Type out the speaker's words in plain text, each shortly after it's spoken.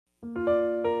I'm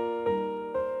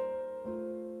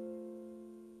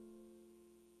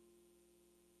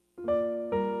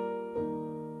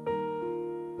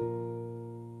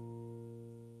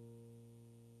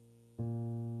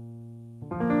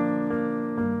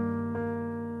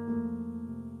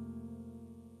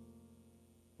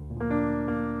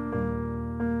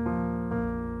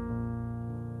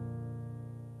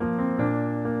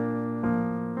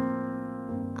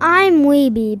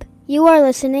Weebeeb. You are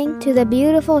listening to the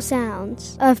beautiful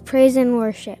sounds of praise and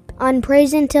worship on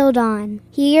Praise Until Dawn,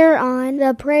 here on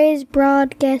the Praise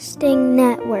Broadcasting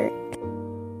Network.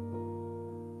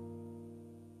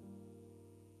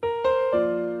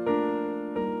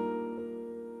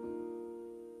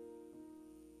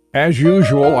 As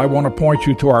usual, I want to point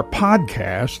you to our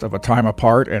podcast of A Time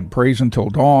Apart and Praise Until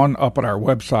Dawn up at our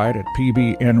website at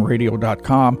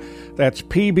pbnradio.com. That's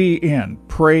PBN,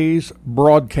 Praise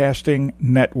Broadcasting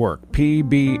Network,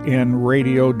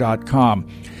 pbnradio.com.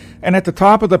 And at the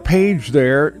top of the page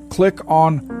there, click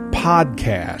on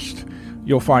Podcast.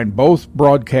 You'll find both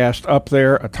broadcasts up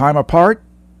there. A Time Apart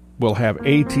will have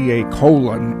ATA :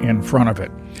 in front of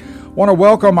it. Want to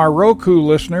welcome our Roku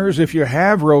listeners. If you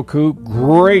have Roku,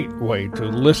 great way to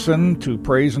listen to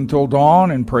Praise Until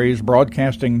Dawn and Praise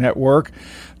Broadcasting Network.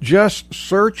 Just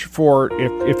search for,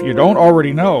 if you don't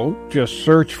already know, just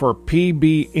search for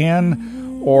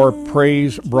PBN or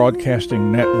Praise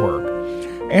Broadcasting Network.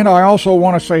 And I also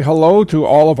want to say hello to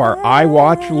all of our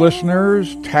iWatch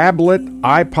listeners, tablet,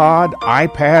 iPod,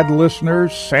 iPad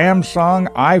listeners, Samsung,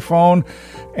 iPhone,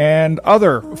 and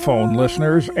other phone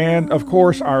listeners, and of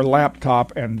course our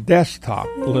laptop and desktop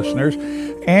listeners,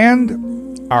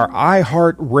 and our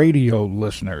iHeartRadio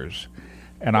listeners.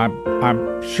 And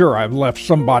I'm sure I've left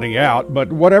somebody out,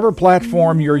 but whatever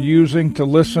platform you're using to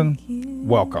listen,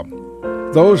 welcome.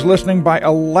 Those listening by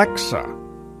Alexa,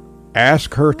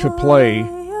 ask her to play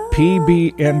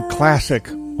PBN Classic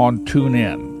on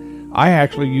TuneIn. I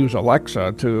actually use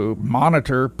Alexa to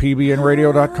monitor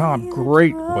pbnradio.com.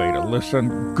 Great way to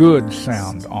listen. Good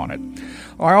sound on it.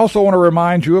 I also want to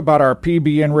remind you about our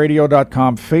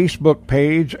pbnradio.com Facebook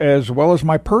page as well as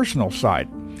my personal site.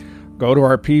 Go to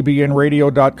our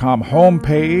pbnradio.com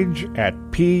homepage at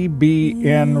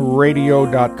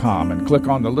pbnradio.com and click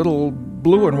on the little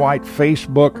blue and white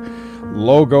Facebook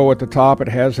logo at the top. It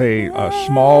has a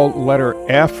small letter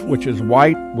F, which is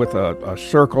white with a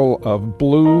circle of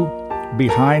blue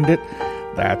behind it.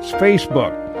 That's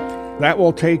Facebook. That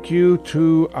will take you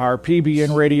to our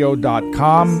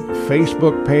pbnradio.com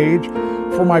Facebook page.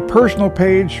 For my personal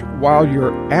page, while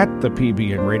you're at the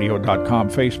pbnradio.com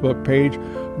Facebook page,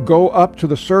 go up to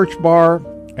the search bar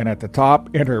and at the top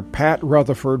enter Pat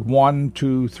Rutherford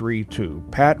 1232.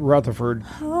 Pat Rutherford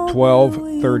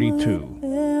 1232.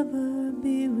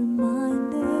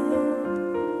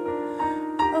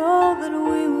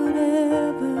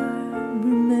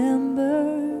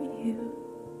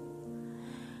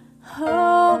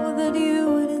 Oh, that you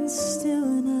would instill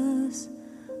in us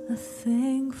a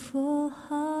thankful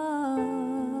heart.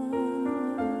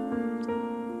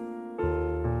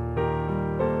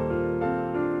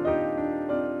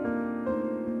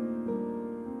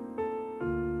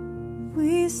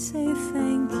 We say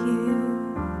thank you.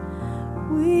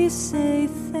 We say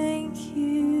thank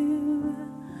you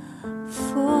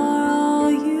for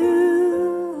all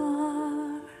you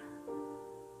are.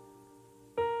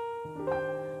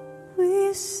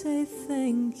 We say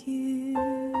thank you.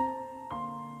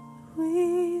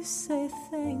 We say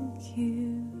thank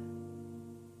you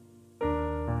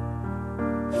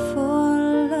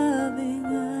for loving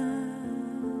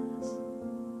us,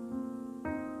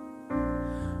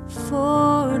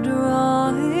 for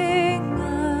drawing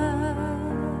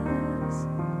us,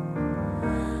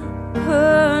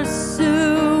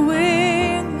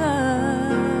 pursuing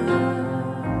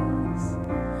us,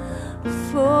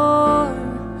 for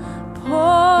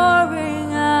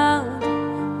pouring out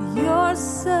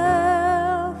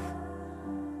yourself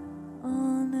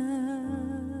on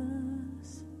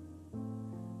us.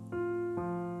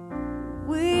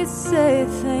 We say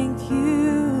thank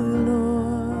you,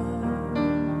 Lord.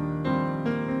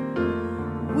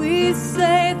 We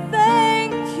say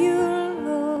thank you,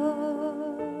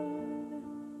 Lord.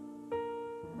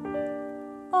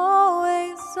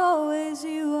 Always, always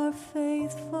you are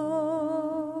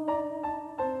faithful.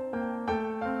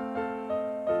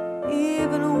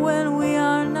 Even when we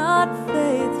are not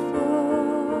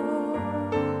faithful,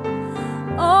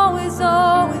 always,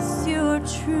 always you are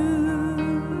true.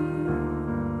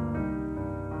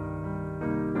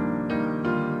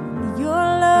 Your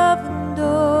love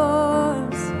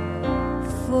endures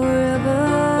forever.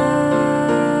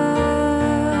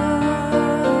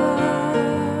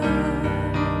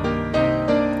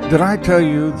 Did I tell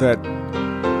you that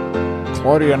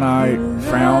Claudia and I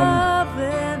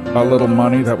found a little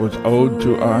money that was owed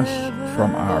to us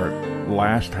from our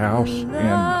last house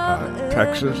in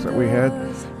Texas that we had?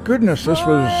 Goodness, this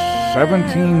was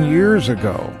 17 years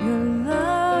ago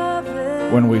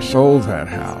when we sold that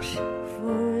house.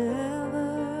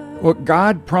 Well,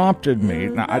 God prompted me.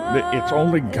 Now, it's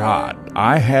only God.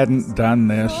 I hadn't done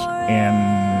this in,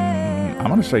 I'm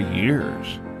going to say,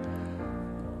 years.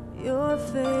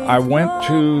 I went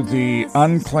to the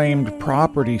unclaimed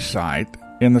property site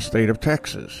in the state of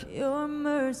Texas.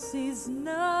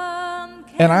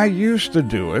 And I used to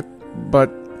do it, but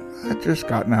I'd just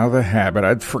gotten out of the habit.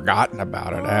 I'd forgotten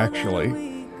about it,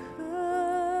 actually.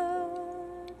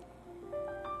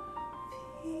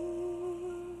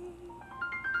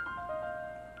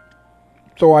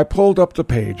 So I pulled up the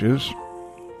pages,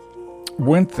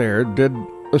 went there, did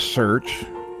a search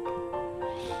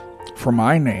for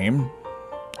my name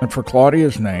and for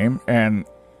Claudia's name, and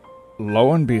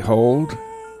lo and behold,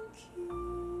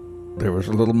 there was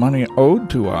a little money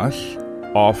owed to us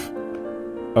off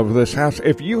of this house.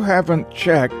 If you haven't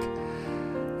checked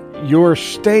your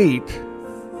state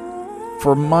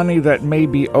for money that may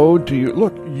be owed to you,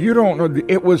 look, you don't know.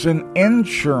 It was an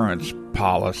insurance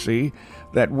policy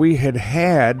that we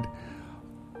had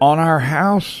on our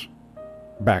house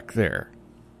back there,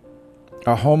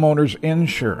 a homeowner's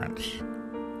insurance.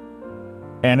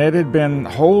 And it had been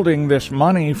holding this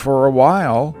money for a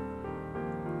while.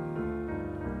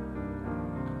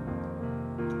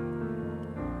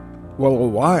 Well, a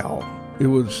while. It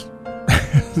was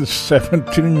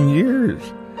 17 years.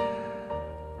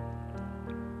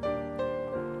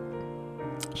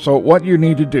 So what you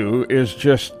need to do is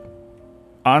just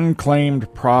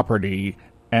unclaimed property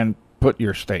and put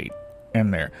your state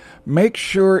in there. Make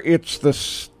sure it's the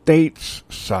state's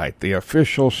site, the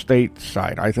official state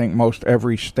site. I think most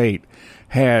every state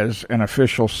has an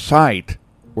official site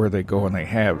where they go and they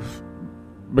have,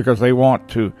 because they want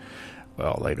to,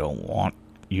 well, they don't want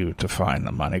you to find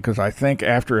the money, because I think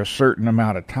after a certain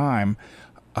amount of time,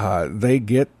 they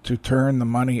get to turn the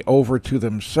money over to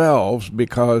themselves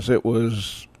because it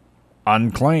was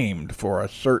unclaimed for a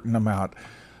certain amount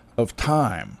of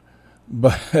time.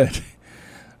 But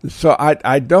so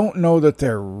I don't know that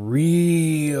they're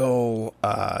real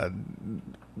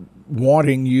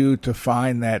wanting you to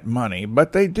find that money,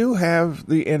 but they do have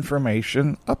the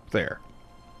information up there.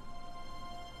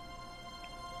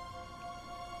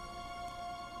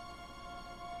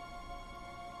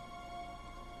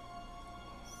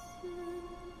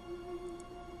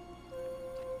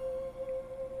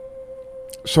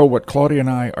 So what Claudia and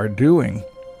I are doing,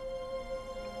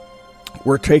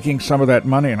 we're taking some of that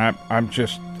money, and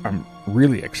I'm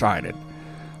really excited.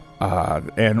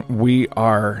 And we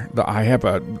are, I have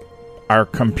our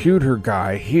computer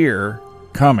guy here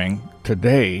coming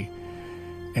today,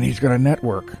 and he's going to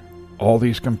network all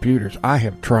these computers. I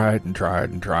have tried and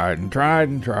tried and tried and tried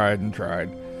and tried and tried,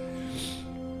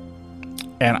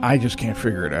 and I just can't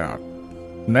figure it out.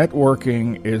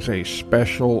 Networking is a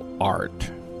special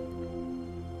art.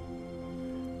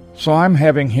 So I'm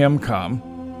having him come,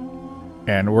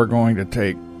 and we're going to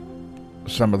take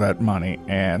some of that money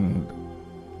and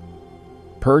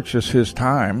purchase his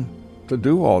time to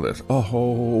do all this.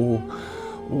 Oh,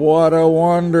 what a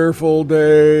wonderful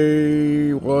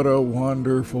day. What a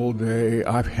wonderful day.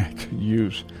 I've had to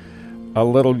use a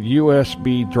little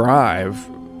USB drive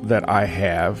that I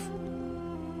have.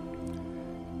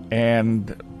 And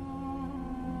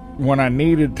when I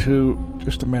needed to,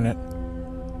 just a minute.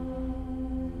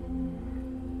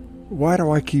 Why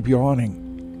do I keep yawning?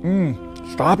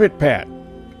 Stop it, Pat.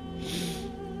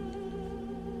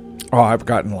 Oh, I've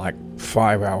gotten like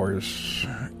 5 hours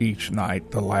each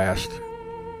night the last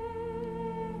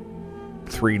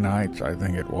 3 nights, I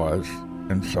think it was.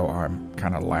 And so I'm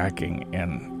kind of lacking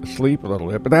in sleep a little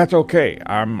bit, but that's okay.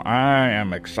 I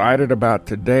am excited about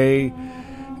today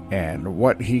and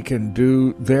what he can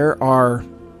do. There are,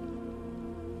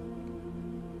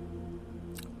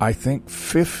 I think,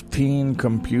 15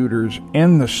 computers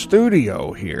in the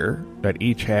studio here that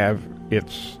each have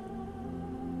its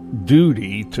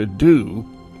duty to do.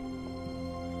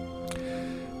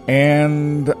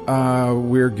 And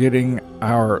we're getting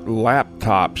our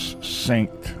laptops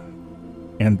synced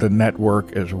in the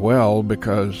network as well,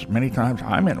 because many times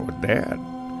I'm in with Dad.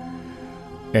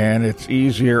 And it's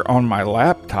easier on my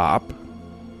laptop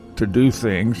to do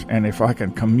things, and if I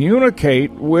can communicate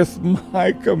with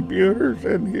my computers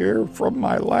in here from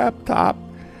my laptop,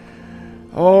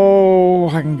 oh,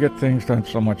 I can get things done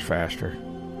so much faster.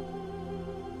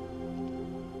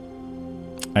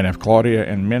 And if Claudia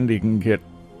and Mindy can get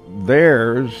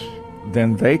theirs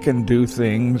then they can do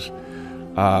things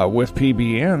with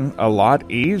PBN a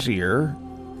lot easier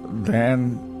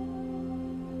than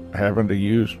having to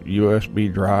use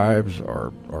USB drives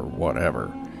or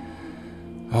whatever.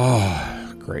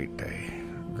 Oh, great day.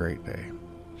 Great day.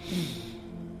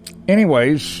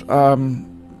 Anyways,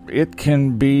 it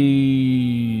can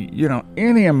be,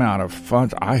 any amount of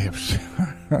funds. I have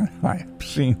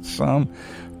seen some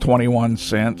 21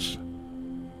 cents.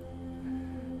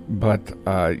 But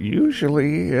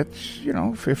usually it's,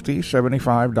 $50,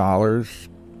 $75,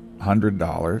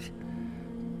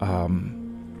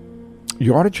 $100.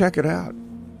 You ought to check it out.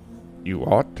 You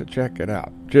ought to check it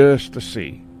out just to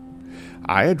see.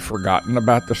 I had forgotten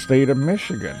about the state of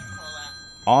Michigan.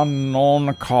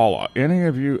 Onondaga. Any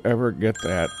of you ever get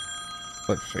that?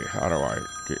 Let's see, how do I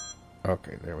get...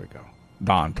 Okay, there we go.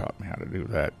 Don taught me how to do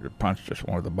that. You punch just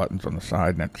one of the buttons on the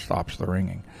side and it stops the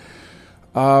ringing.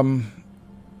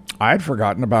 I'd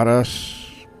forgotten about us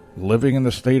living in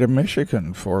the state of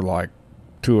Michigan for like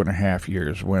 2.5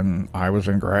 years when I was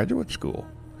in graduate school.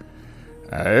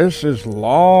 This is a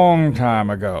long time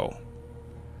ago.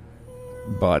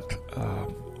 But,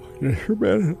 just a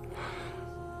minute.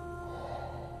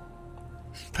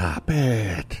 Stop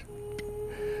it.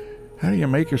 How do you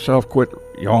make yourself quit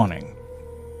yawning?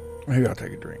 Maybe I'll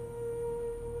take a drink.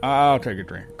 I'll take a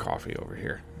drink of coffee over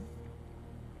here.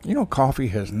 Coffee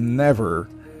has never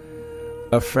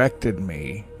affected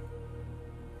me.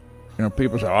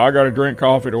 People say, I got to drink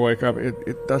coffee to wake up.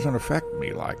 It doesn't affect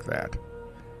me like that.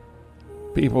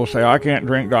 People say, I can't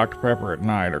drink Dr. Pepper at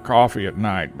night or coffee at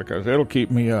night because it'll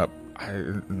keep me up.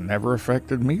 It never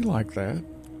affected me like that.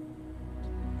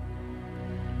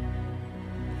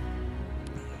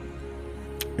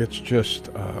 It's just,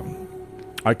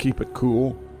 I keep it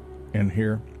cool in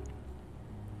here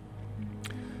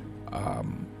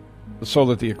so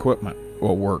that the equipment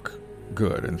will work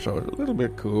good, and so a little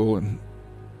bit cool and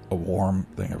a warm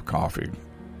thing of coffee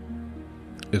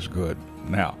is good.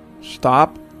 Now,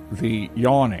 stop the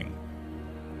yawning.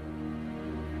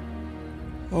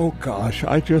 Oh gosh,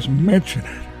 I just mentioned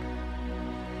it.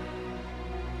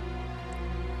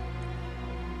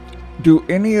 Do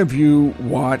any of you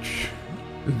watch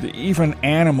even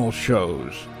animal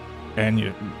shows?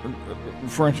 And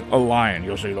for instance, a lion,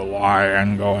 you'll see the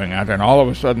lion going out, and all of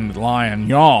a sudden the lion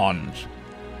yawns.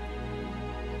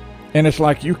 And it's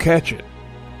like you catch it.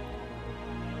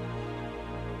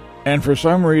 And for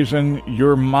some reason,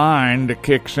 your mind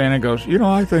kicks in and goes,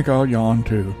 I think I'll yawn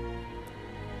too.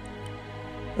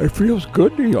 It feels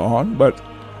good to yawn, but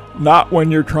not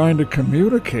when you're trying to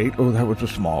communicate. Oh, that was a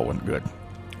small one. Good.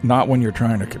 Not when you're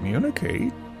trying to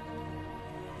communicate.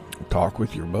 Talk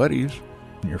with your buddies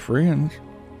and your friends.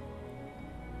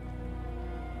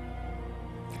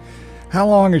 How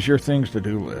long is your things to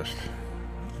do list?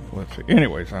 Let's see.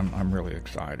 Anyways, I'm really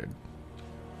excited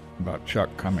about Chuck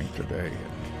coming today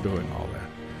and doing all that.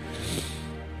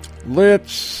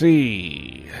 Let's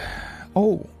see.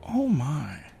 Oh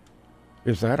my.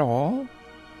 Is that all?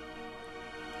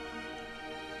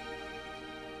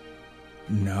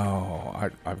 No,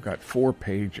 I've got 4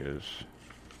 pages.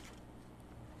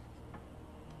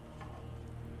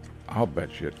 I'll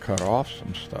bet you it cut off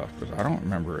some stuff, because I don't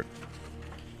remember it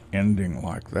ending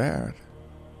like that.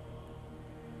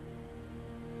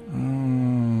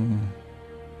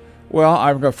 Well,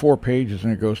 I've got 4 pages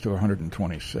and it goes to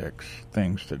 126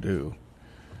 things to do.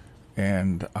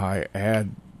 And I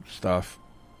add stuff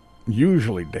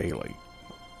usually daily.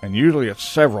 And usually it's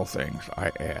several things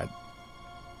I add.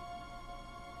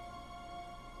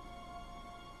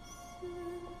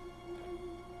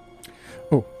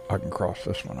 Oh, I can cross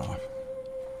this one off.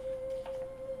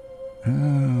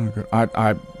 Good.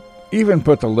 I even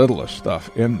put the littlest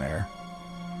stuff in there.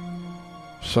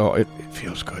 So it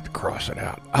feels good to cross it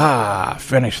out.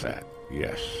 Finish that.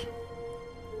 Yes.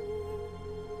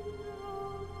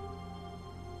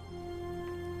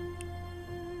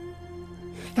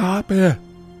 Stop it.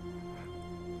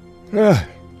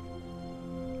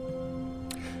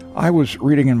 I was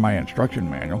reading in my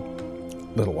instruction manual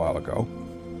a little while ago.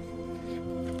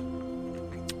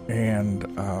 And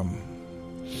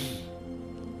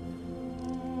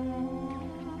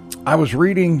I was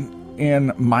reading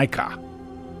in Micah.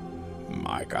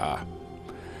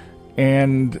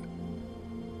 And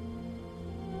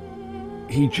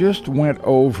he just went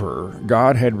over,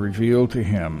 God had revealed to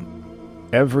him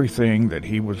everything that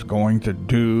he was going to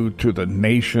do to the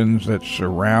nations that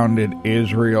surrounded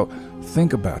Israel.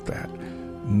 Think about that.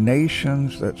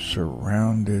 Nations that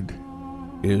surrounded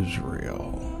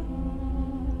Israel.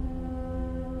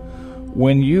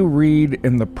 When you read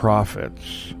in the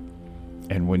prophets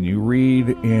And when you read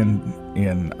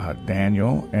in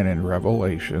Daniel and in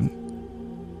Revelation,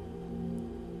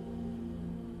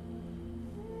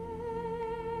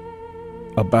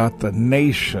 about the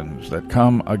nations that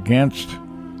come against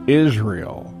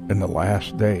Israel in the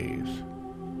last days,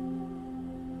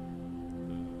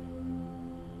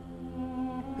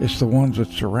 it's the ones that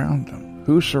surround them.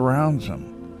 Who surrounds them?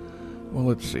 Well,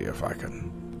 let's see if I can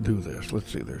do this.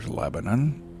 Let's see. There's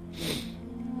Lebanon.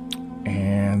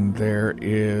 And there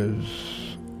is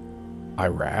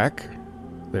Iraq.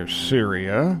 There's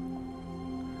Syria.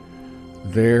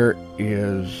 There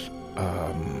is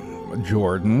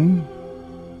Jordan.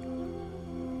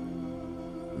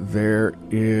 There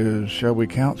is, shall we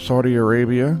count Saudi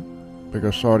Arabia?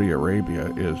 Because Saudi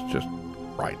Arabia is just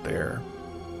right there.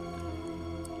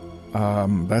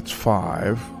 That's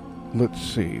 5. Let's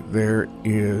see. There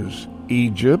is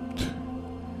Egypt.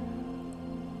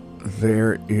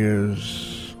 There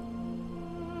is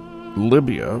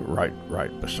Libya,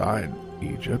 right beside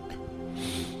Egypt.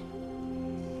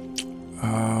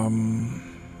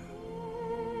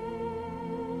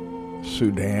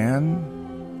 Sudan,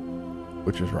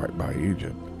 which is right by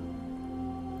Egypt.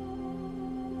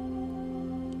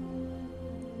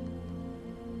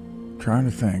 Trying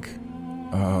to think.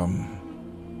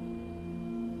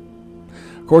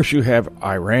 Of course, you have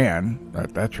Iran.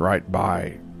 That's right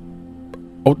by.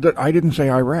 Oh, I didn't say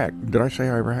Iraq. Did I say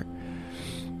Iraq?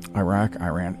 Iraq,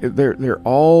 Iran. They're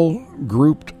all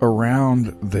grouped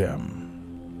around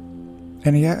them.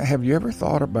 And yet, have you ever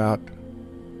thought about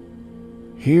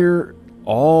here?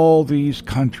 All these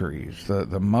countries,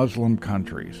 the Muslim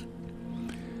countries,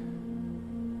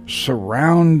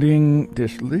 surrounding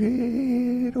this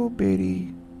little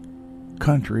bitty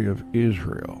country of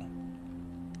Israel.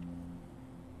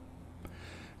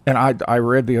 And I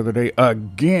read the other day,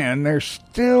 again, they're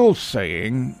still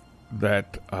saying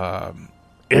that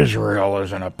Israel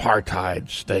is an apartheid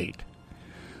state.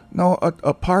 No, an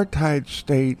apartheid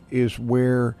state is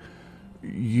where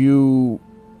you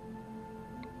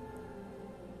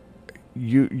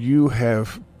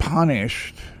have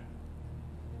punished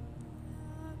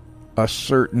a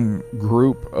certain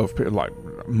group of people, like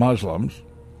Muslims,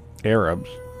 Arabs.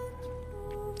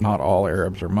 Not all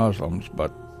Arabs are Muslims,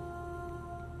 but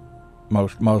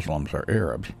most Muslims are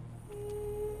Arabs.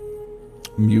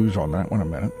 Muse on that one a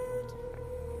minute.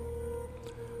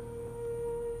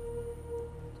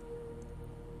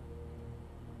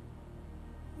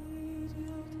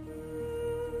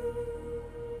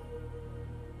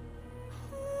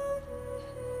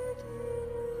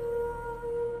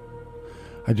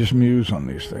 I just muse on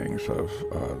these things of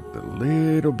the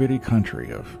little bitty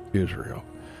country of Israel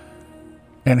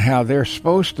and how they're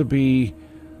supposed to be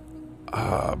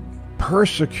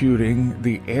persecuting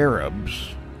the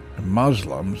Arabs and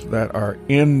Muslims that are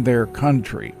in their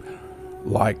country,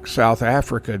 like South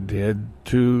Africa did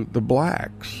to the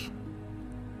blacks.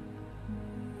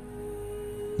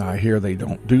 Now, I hear they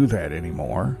don't do that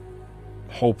anymore,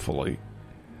 hopefully.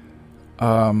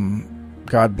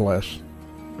 God bless,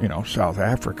 South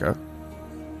Africa.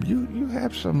 You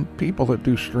have some people that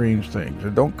do strange things,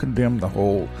 and don't condemn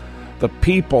the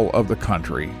people of the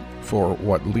country for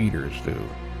what leaders do.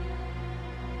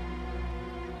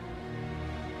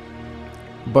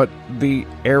 But the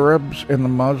Arabs and the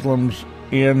Muslims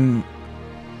in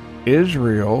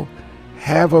Israel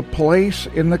have a place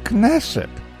in the Knesset.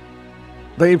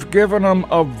 They've given them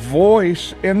a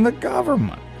voice in the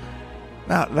government.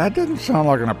 Now, that doesn't sound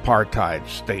like an apartheid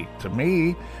state to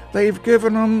me. They've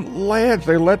given them lands.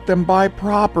 They let them buy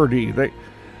property.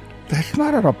 That's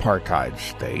not an apartheid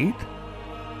state.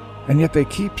 And yet they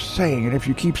keep saying it. If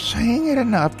you keep saying it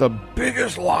enough, the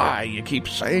biggest lie, you keep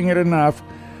saying it enough,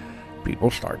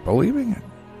 people start believing it.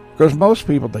 Because most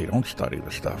people, they don't study the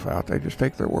stuff out. They just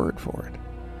take their word for it.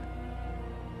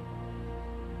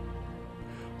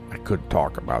 I could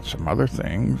talk about some other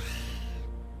things,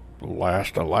 the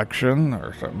last election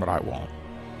or something, but I won't.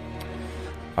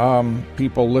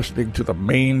 People listening to the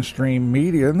mainstream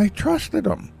media, and they trusted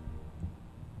them.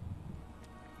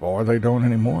 Or they don't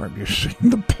anymore. Have you seen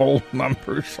the poll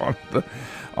numbers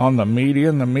on the media?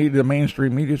 And the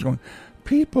mainstream media is going,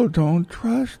 people don't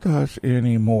trust us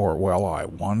anymore. Well, I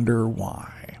wonder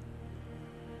why.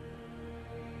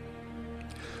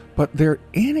 But they're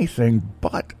anything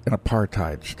but an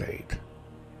apartheid state.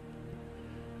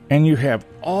 And you have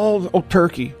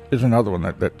Turkey is another one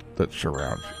that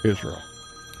surrounds Israel.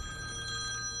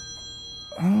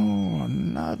 Oh,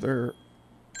 another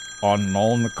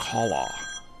unknown caller.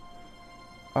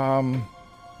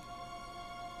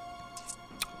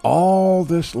 All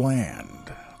this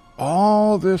land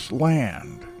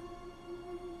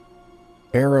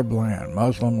Arab land,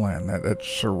 Muslim land that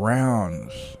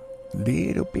surrounds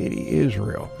little bitty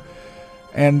Israel.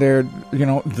 And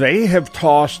they have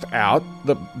tossed out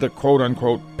the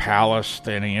quote-unquote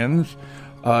Palestinians.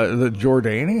 The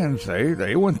Jordanians,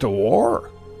 they went to war,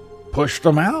 pushed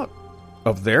them out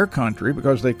of their country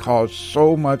because they caused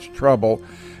so much trouble,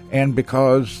 and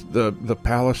because the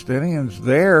Palestinians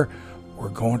there were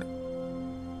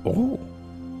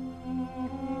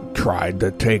tried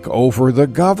to take over the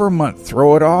government,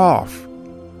 throw it off.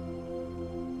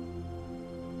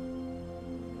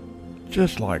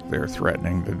 Just like they're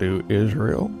threatening to do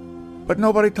Israel. But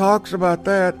nobody talks about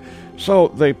that. So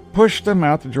they push them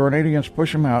out, the Jordanians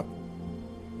push them out,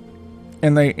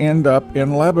 and they end up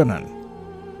in Lebanon.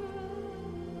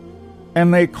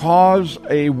 And they cause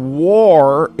a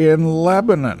war in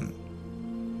Lebanon.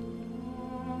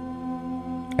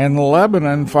 And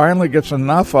Lebanon finally gets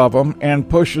enough of them and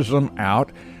pushes them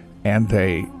out, and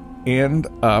they end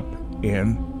up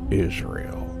in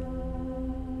Israel.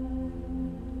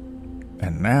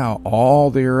 And now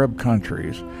all the Arab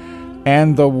countries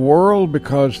and the world,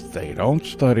 because they don't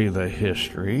study the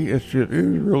history, it's just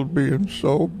Israel being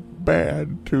so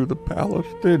bad to the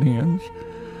Palestinians,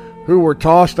 who were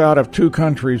tossed out of two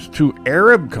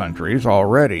Arab countries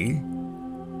already.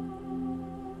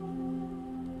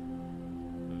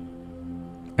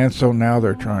 And so now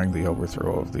they're trying the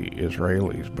overthrow of the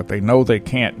Israelis, but they know they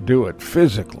can't do it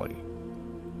physically.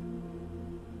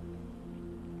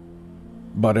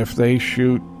 But if they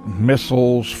shoot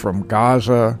missiles from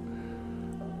Gaza,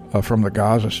 from the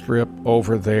Gaza Strip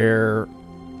over there,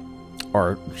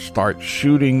 or start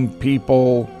shooting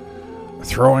people,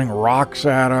 throwing rocks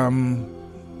at them,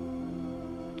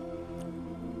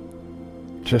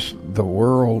 just the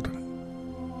world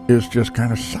is just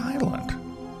kind of silent.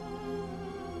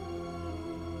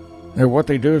 And what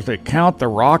they do is they count the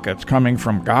rockets coming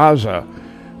from Gaza.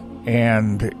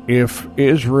 And if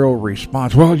Israel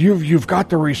responds, well, you've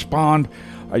got to respond.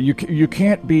 You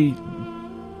can't be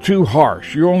too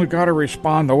harsh. You only got to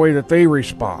respond the way that they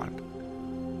respond.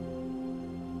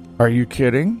 Are you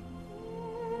kidding?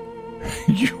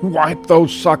 You wipe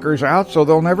those suckers out so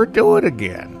they'll never do it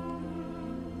again.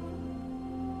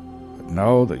 But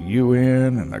no, the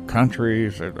UN and the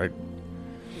countries, they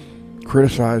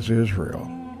criticize Israel.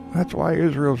 That's why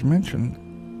Israel's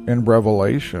mentioned in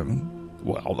Revelation.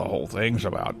 Well, the whole thing's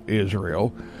about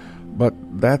Israel, but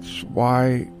that's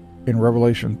why in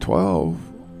Revelation 12,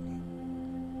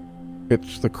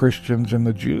 it's the Christians and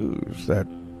the Jews that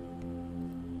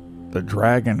the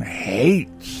dragon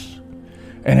hates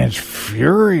and is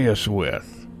furious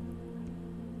with.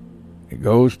 It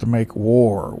goes to make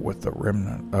war with the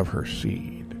remnant of her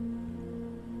seed,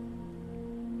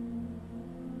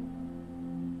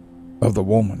 of the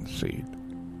woman's seed.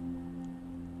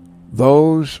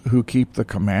 Those who keep the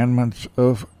commandments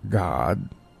of God,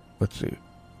 let's see,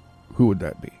 who would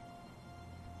that be?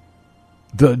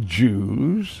 The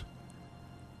Jews,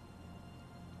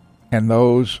 and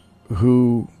those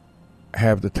who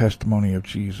have the testimony of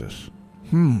Jesus.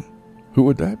 Who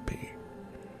would that be?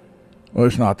 Well,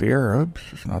 it's not the Arabs,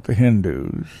 it's not the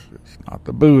Hindus, it's not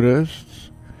the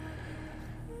Buddhists,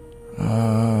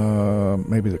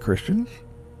 maybe the Christians?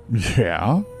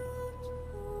 Yeah.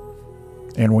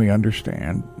 And we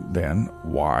understand then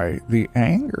why the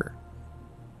anger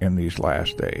in these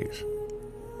last days.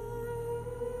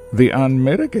 The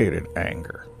unmitigated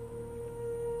anger.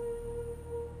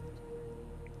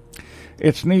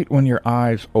 It's neat when your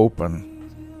eyes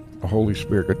open, the Holy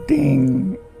Spirit goes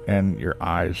ding, and your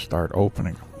eyes start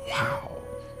opening. Wow,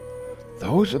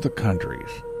 those are the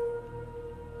countries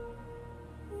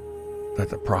that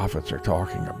the prophets are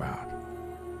talking about.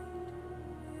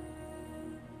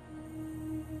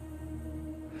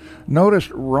 Notice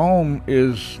Rome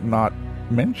is not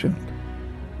mentioned.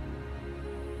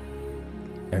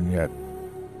 And yet,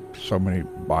 so many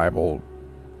Bible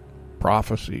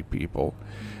prophecy people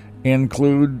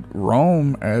include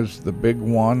Rome as the big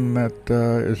one that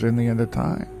is in the end of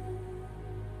time.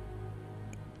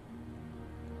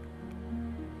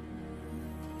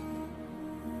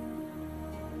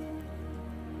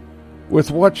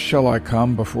 With what shall I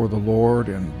come before the Lord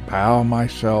and bow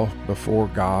myself before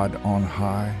God on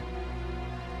high?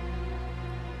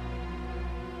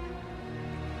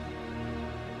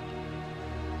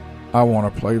 I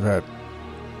want to play that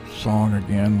song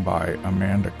again by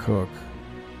Amanda Cook.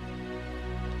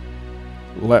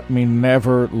 Let me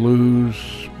never lose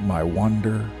my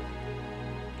wonder,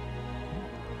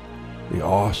 the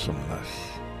awesomeness.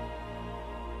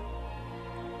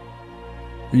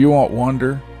 You want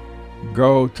wonder?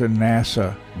 Go to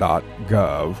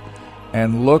nasa.gov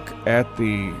and look at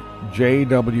the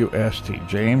JWST,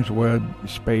 James Webb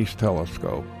Space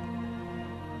Telescope,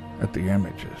 at the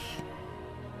images.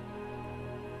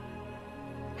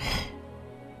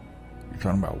 You're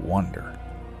talking about wonder.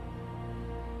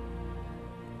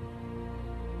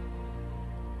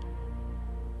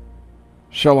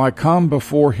 Shall I come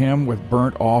before him with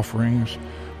burnt offerings,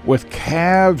 with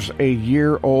calves a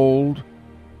year old?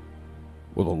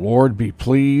 Will the Lord be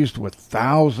pleased with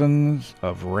thousands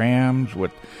of rams,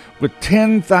 with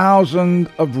 10,000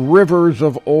 of rivers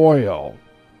of oil?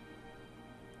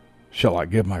 Shall I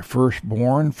give my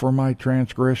firstborn for my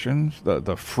transgressions,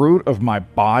 the fruit of my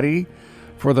body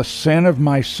for the sin of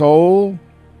my soul?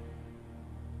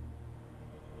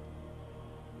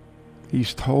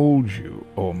 He's told you,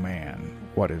 O man,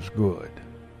 what is good.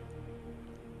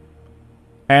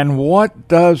 And what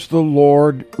does the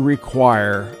Lord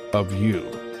require of you?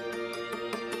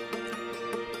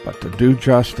 But to do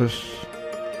justice,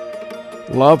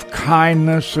 love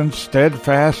kindness and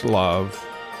steadfast love,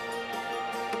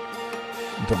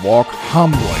 and to walk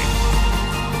humbly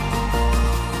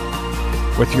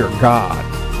with your God.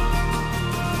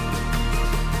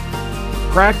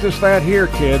 Practice that here,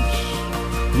 kids.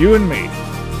 You and me.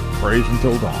 Praise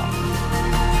until dawn.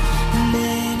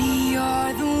 Many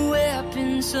are the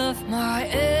weapons of my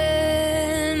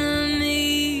enemies.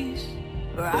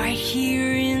 Right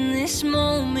here in this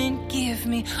moment, give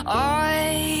me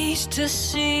eyes to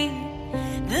see.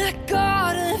 The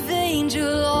God of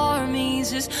angel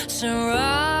armies is surrounding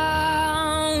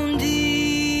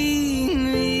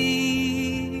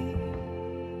me.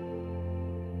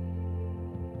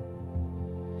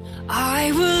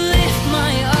 I will lift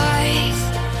my eyes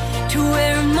to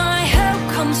where my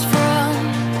help comes from.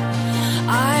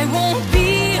 I won't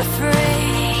be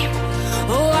afraid.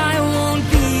 Oh, I won't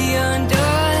be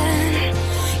undone.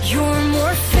 You're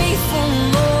more faithful,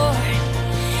 Lord,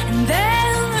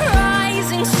 than the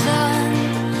rising sun.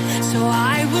 So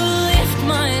I will lift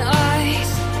my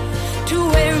eyes to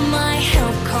where my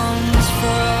help comes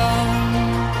from.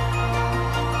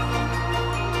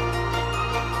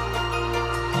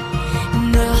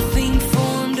 Nothing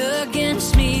formed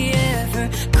against me ever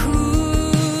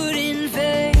could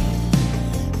invade.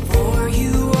 For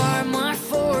you are my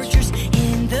fortress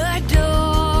in the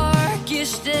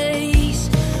darkest days.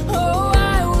 Oh,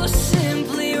 I will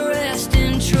simply rest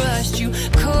and trust you,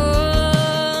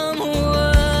 come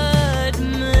what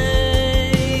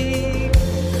may.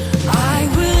 I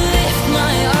will lift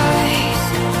my eyes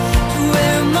to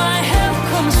where my help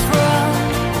comes from.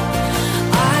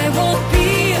 I won't be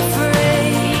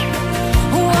afraid.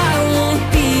 Oh, I won't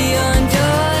be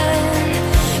undone.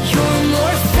 You're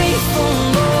more faithful,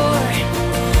 Lord,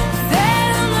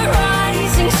 than the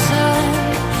rising sun.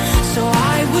 So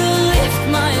I will lift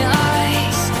my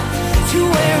eyes to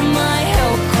where my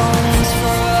help comes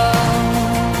from.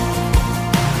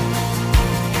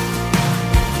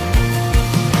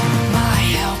 My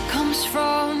help comes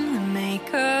from the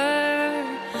Maker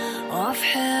of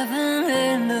heaven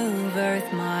and of earth.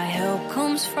 My help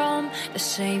comes from the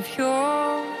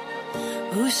Savior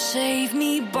who saved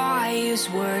me by his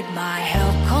word. My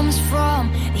help comes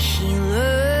from the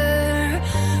healer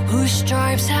whose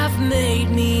stripes have made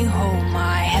me whole.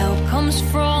 My help comes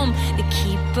from the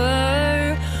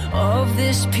keeper of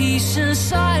this peace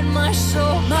inside my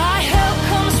soul. My help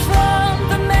comes from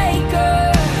the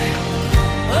Maker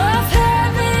of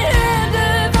heaven and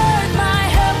of earth. My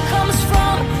help comes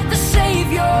from the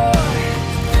Savior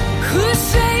who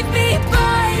saved me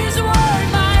by his word.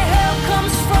 My help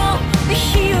comes from the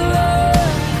healer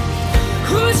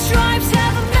whose stripes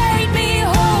have made me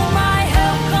whole. My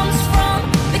help comes from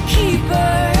the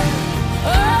keeper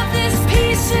of this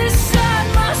peace inside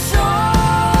my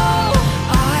soul.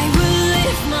 I will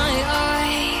lift my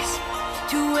eyes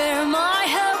to where my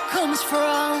help comes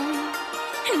from.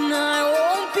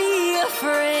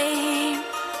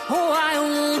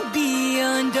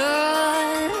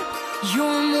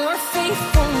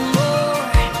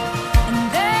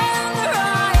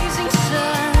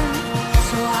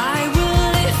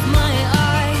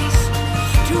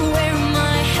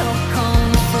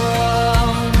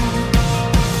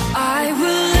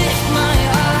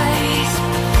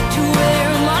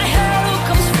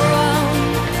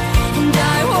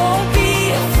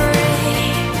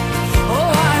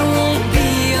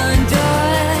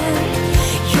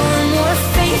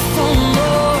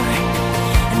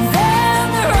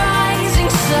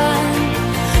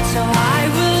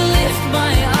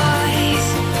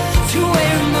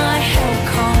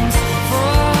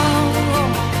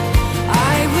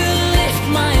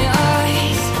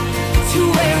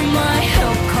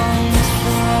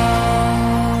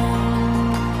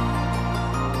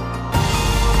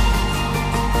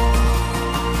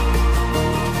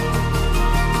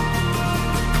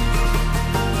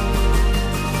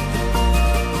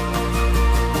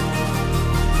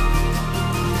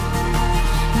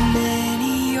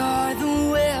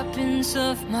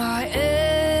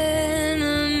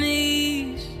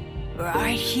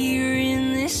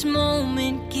 this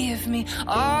moment, give me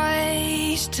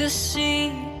eyes to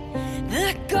see.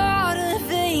 The God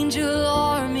of angel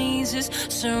armies is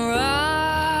surrounding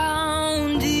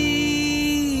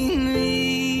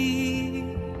me.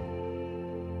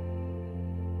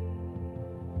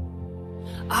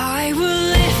 I will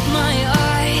lift my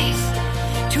eyes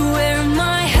to where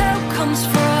my help comes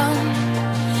from.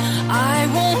 I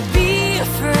won't be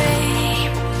afraid.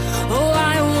 Oh,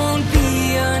 I won't be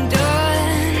undone.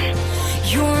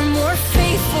 You're more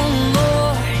faithful,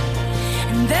 Lord,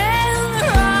 and then the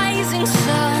rising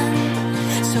sun.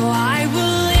 So I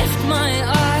will lift my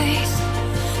eyes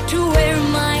to where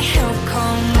my help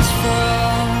comes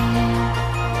from.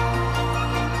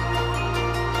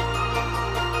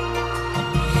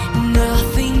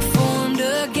 Nothing formed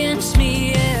against me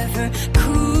ever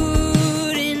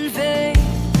could invade.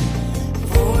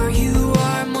 For you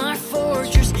are my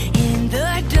fortress in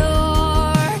the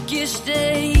darkest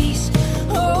days.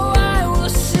 Oh, I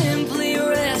will simply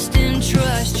rest and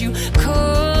trust you,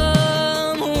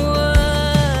 come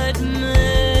what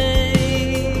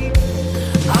may.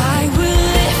 I will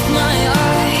lift my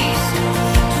eyes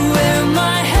to where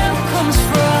my help comes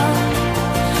from.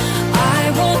 I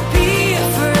won't be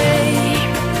afraid.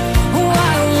 Oh,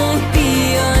 I won't be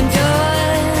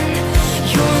undone.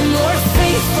 You're more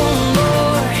faithful,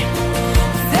 Lord,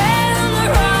 than the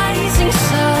rising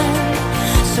sun.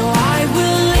 So I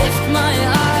will lift my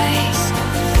eyes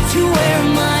to where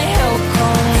my help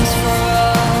comes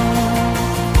from.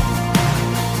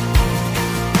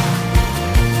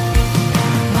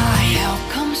 My help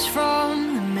comes from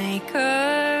the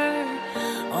Maker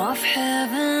of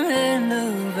heaven and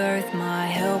of earth. My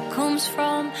help comes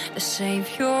from the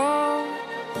Savior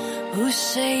who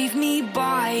saved me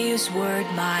by His word.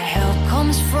 My help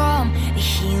comes from the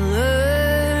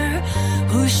Healer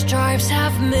whose stripes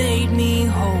have made me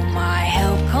whole. My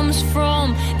help comes from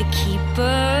the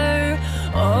Keeper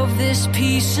of this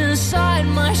peace inside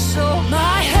my soul.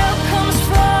 My help comes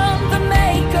from the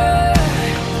Maker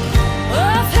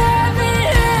of heaven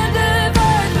and of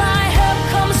earth. My help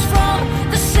comes from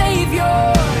the Savior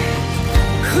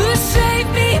who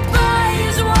saved me by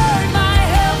His word. My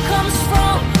help comes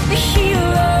from the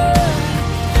Healer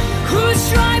whose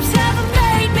stripes have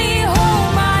made me whole.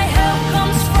 My help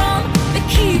comes from the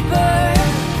Keeper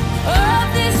of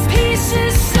this peace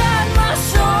inside my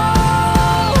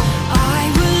soul. I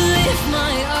will lift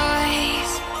my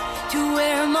eyes to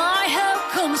where my help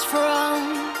comes from,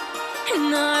 and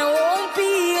I won't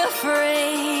be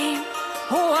afraid.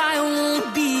 Oh, I won't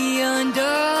be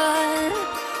undone.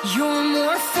 You're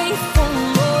more faithful,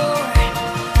 Lord,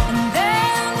 and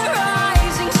then the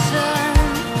rising sun.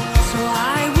 So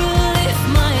I will lift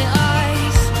my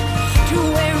eyes to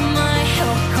where my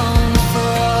help comes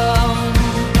from.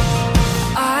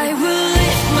 I will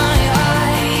lift my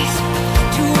eyes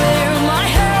to where my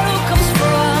help comes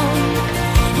from,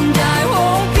 and I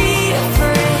won't be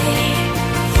afraid.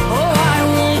 Oh, I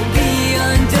won't be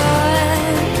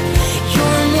undone.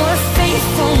 You're more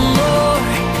faithful, Lord,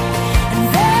 and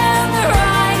then the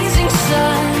rising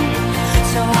sun.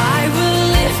 So I will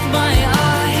lift my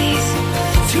eyes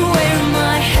to where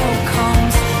my help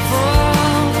comes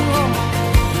from.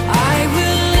 I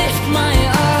will lift my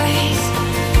eyes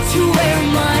to where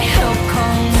my help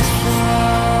comes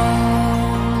from.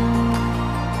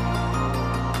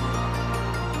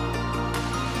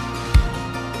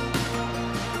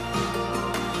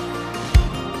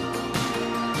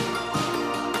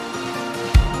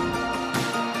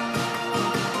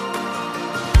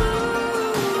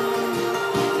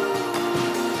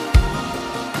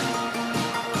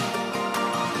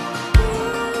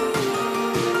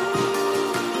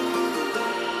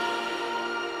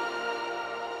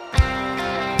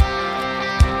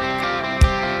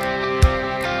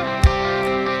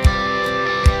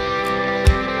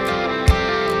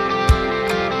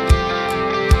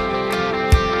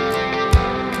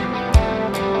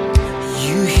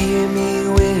 You hear me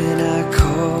when I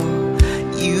call.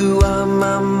 You are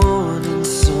my morning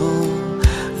song.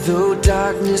 Though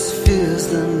darkness fills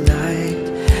the night,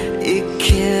 it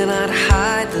cannot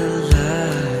hide the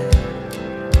light.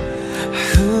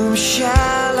 Whom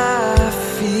shall I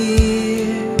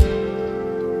fear?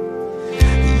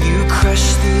 You crush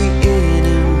the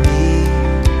enemy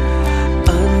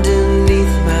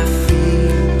underneath my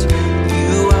feet.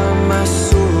 You are my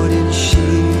sword and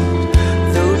shield.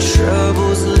 Though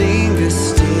troubles linger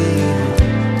still,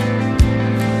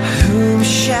 whom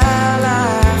shall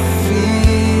I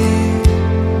fear?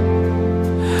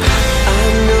 I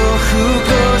know who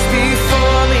goes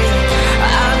before me.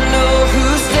 I know who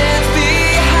stands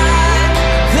behind.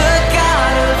 The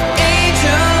God of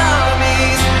angel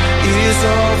armies is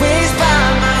always by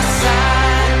my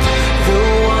side, the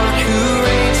one who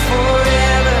reigns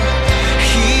forever.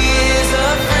 He is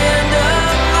a friend of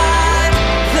mine.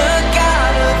 The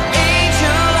God of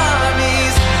angel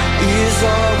armies is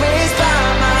always by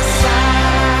my side.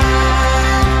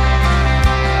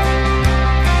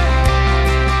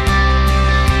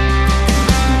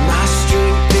 My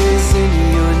strength is in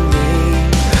your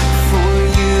name, for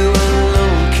you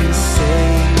alone can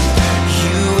save.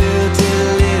 You will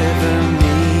deliver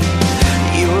me.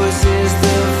 Yours is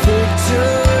the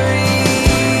victory.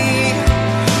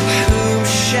 Whom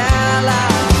shall I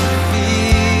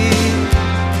fear?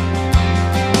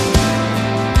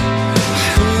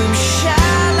 Whom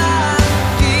shall I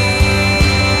fear?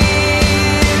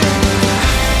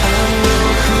 I know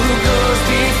who goes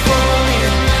before me.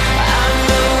 I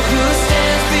know who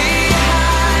stands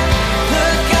behind. The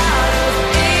God of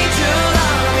angel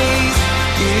armies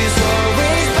is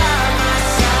always by my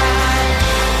side.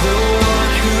 The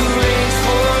one who reigns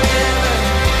forever.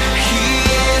 He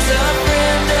is a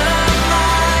friend of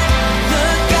mine. The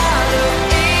God of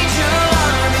angel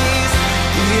armies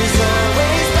is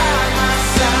always by my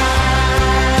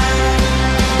side.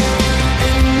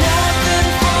 And nothing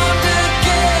formed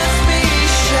against me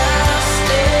shall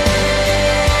stand.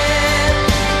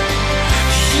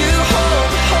 You hold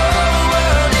the whole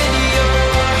world in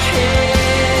your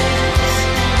hands,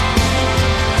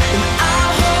 and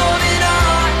I'm holding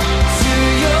on to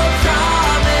your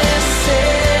promises.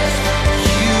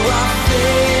 You are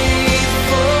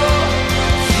faithful.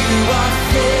 You are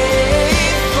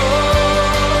faithful.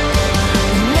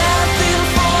 Nothing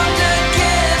formed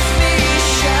against me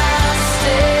shall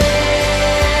stand.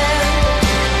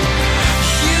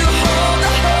 You hold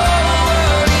the whole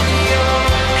world in your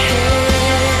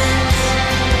hands,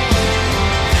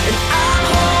 and I'm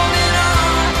holding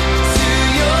on to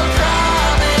your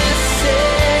promises.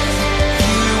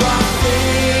 You are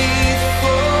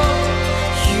faithful.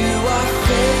 You are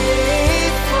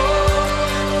faithful.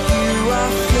 You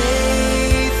are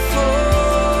faithful.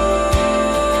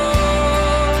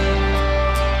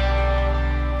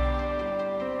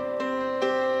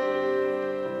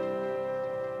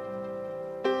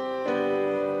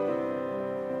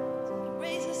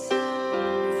 Raise a sound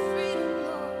of freedom,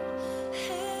 Lord.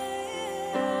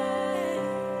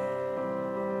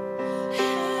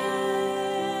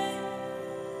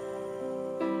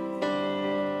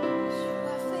 You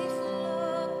are faithful,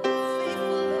 Lord.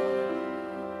 Faithful, Lord.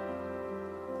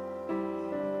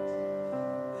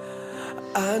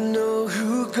 I know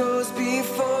who goes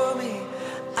before me.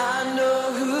 I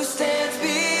know who stands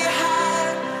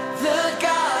behind. The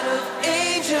God of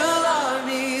angel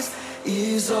armies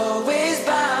is always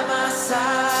by my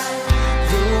side.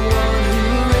 The one who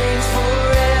reigns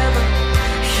forever.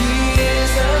 He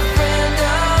is a friend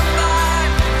of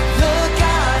mine. The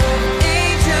God of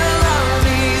angel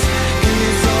armies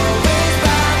is always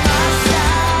by my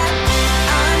side.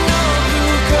 I know who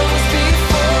goes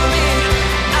before me.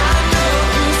 I know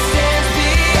who stands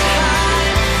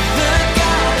behind. The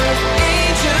God of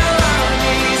angel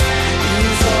armies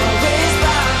is always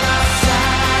by my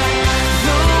side.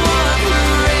 The one who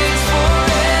reigns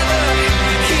forever.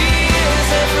 He is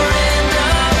a friend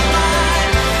of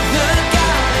mine. The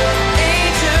God of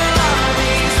angel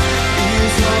armies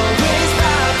is always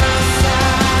by my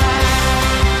side.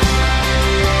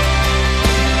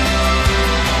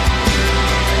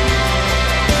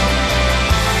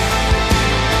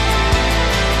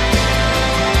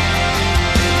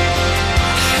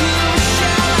 Whom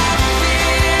shall I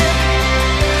fear?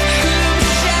 Whom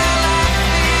shall I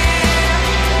fear?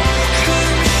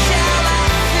 Whom shall I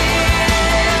fear?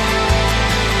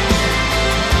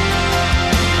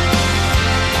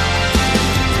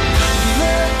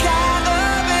 The God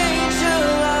of angel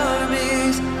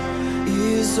armies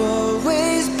is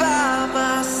always by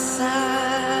my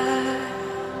side.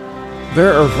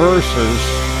 There are verses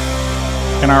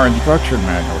in our instruction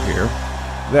manual here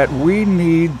that we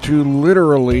need to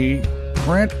literally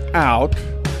print out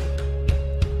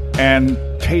and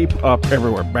tape up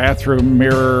everywhere. Bathroom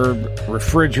mirror,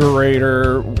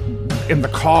 refrigerator, in the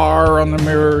car on the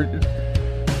mirror.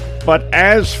 But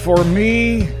as for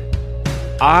me,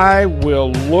 I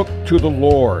will look to the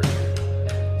Lord.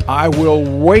 I will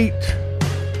wait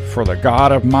for the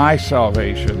God of my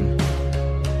salvation.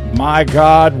 My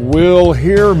God will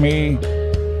hear me.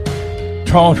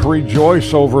 Don't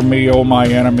rejoice over me, O my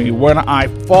enemy. When I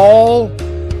fall,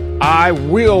 I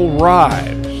will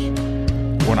rise.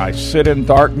 When I sit in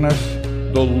darkness,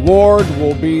 the Lord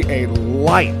will be a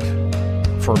light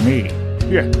for me.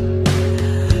 Yeah.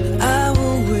 I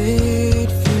will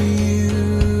wait for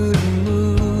you to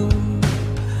move,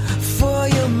 for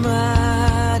you're my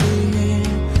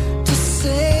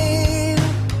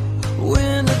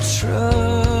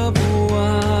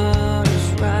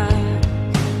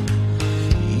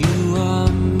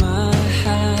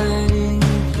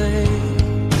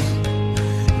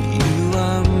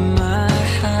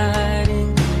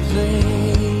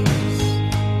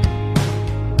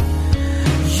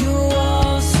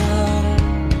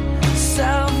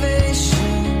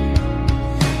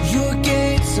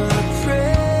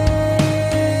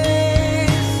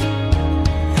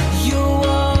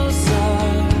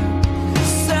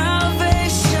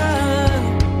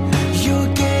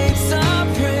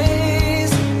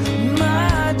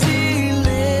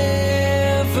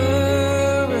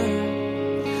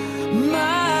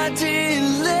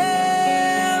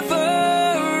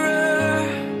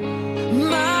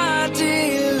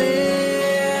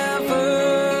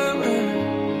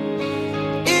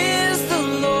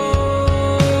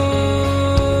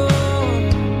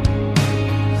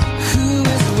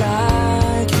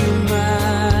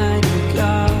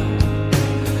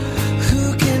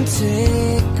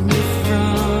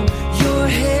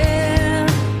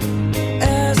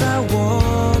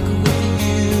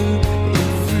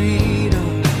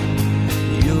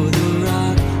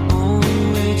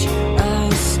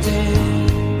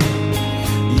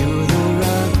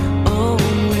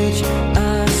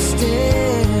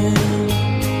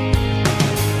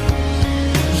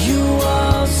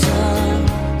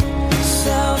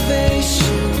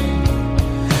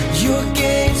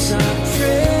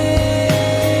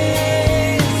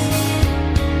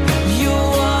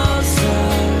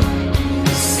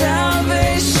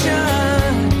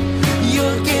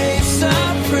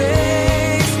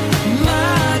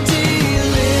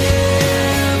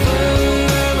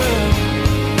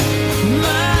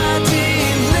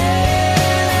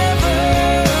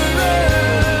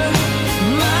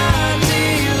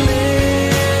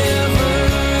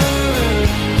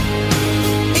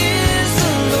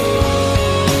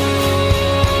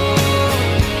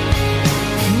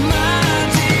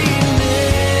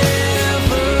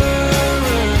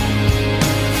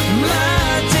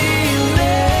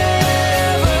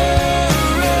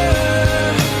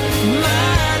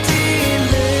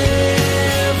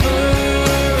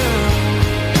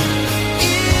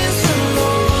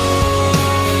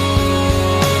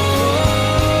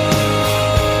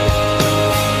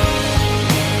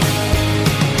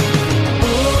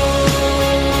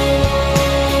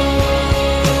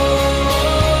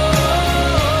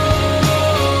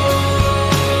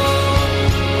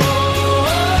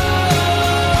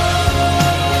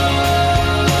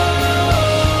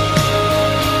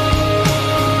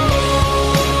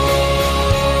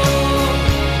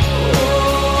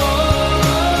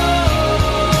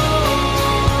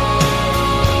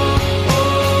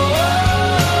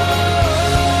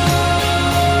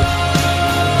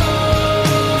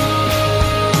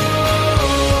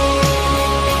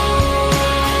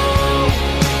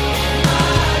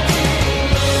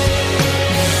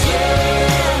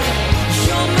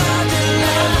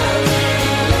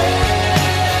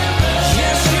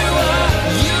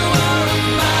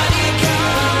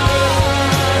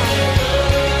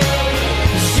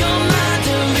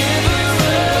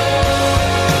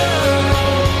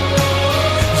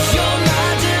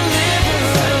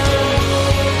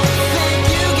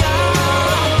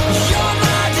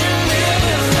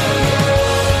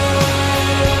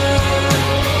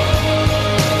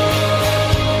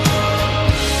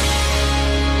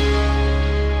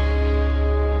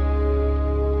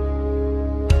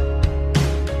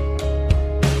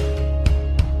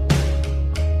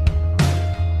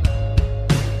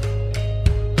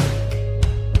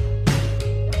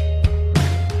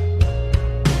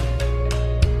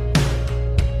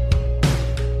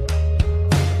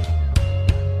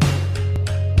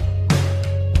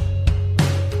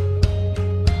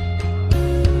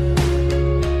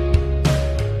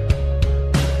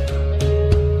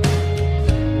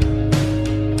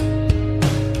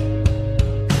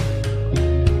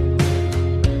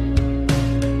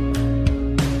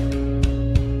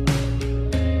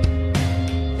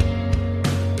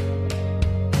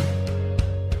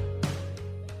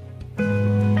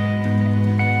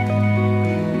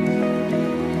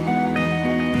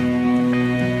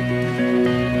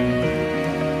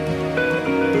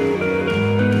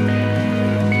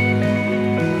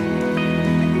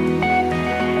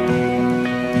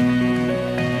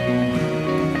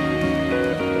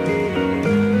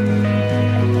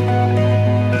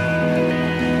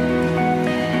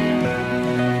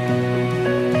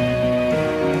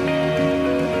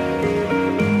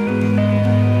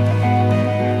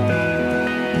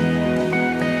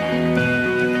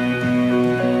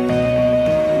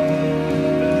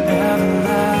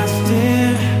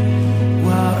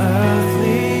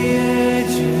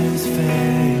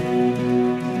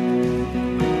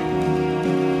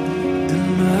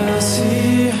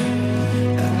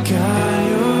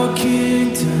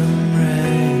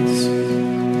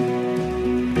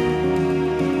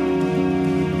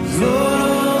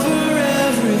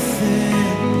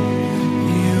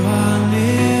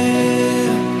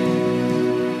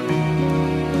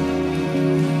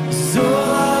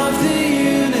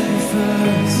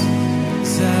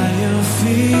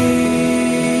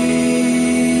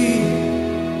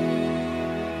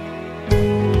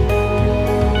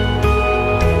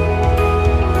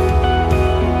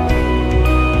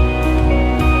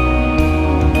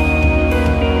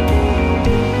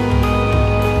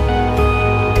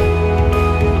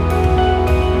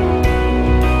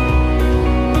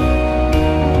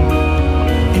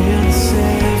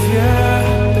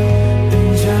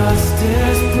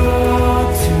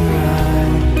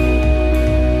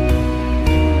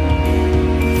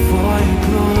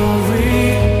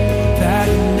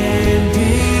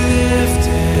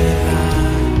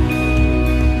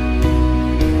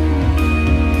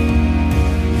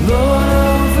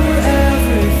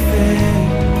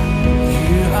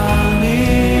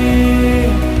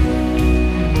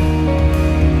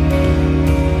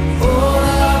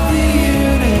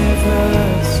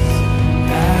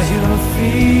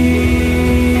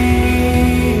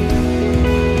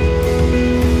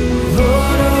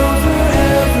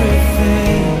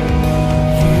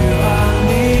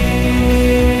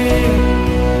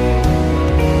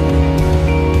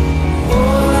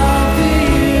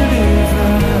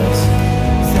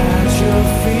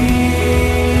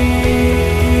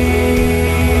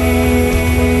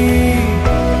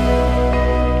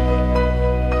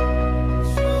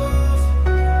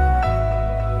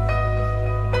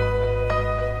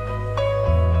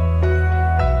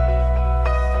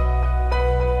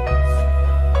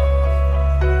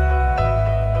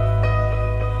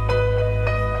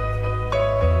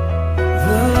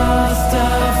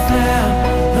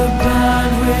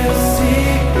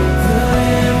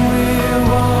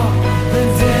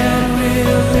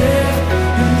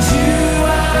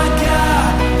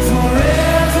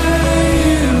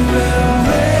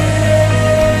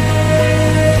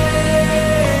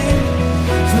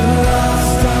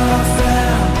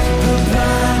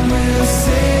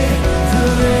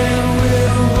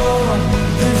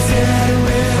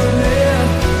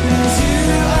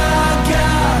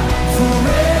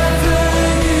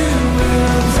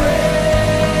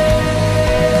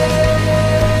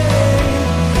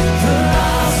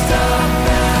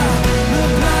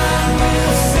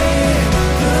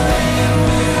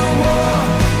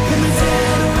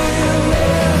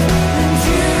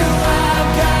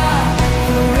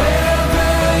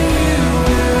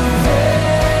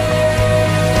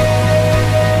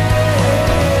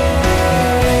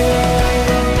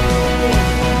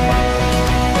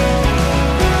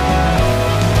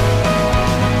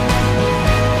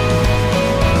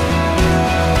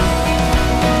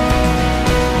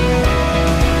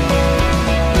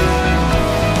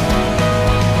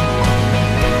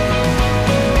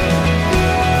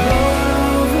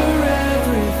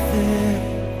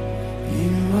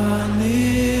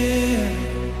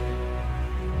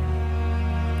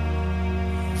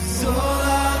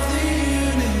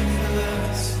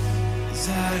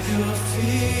your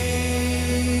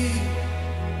feet.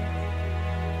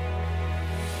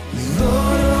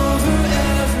 Lord, over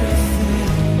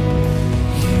everything,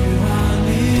 you are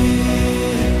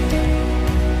near.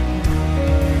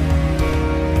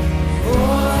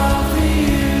 All of the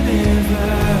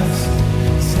universe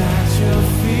is at your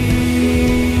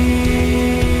feet.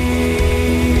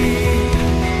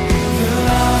 The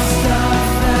lost are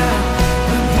found,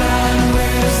 the blind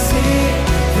will see,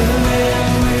 the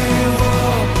lame will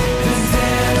walk, the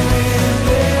dead will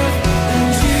live,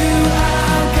 and you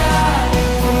are God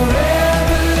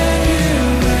forever. You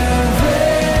will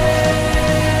reign.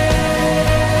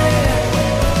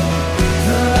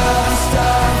 The lost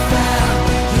are found,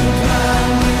 the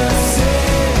blind will see,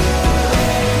 the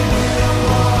lame will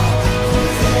walk, the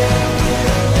dead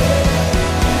will live,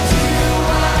 and you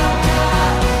are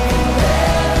God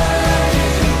forever.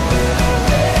 You will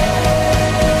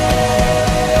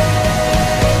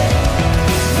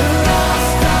The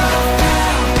lost are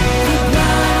found, the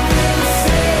blind will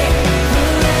see, the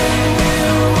lame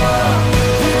will walk,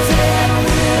 the dead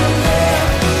will live,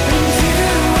 and you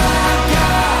are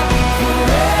God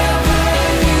forever.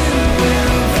 You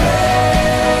will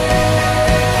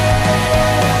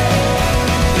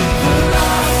The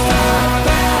lost are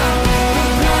found,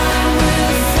 the blind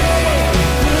will see,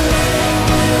 the lame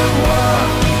will walk,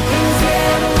 the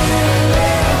dead will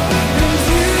live, and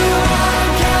you are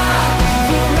God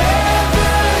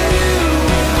forever. You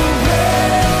will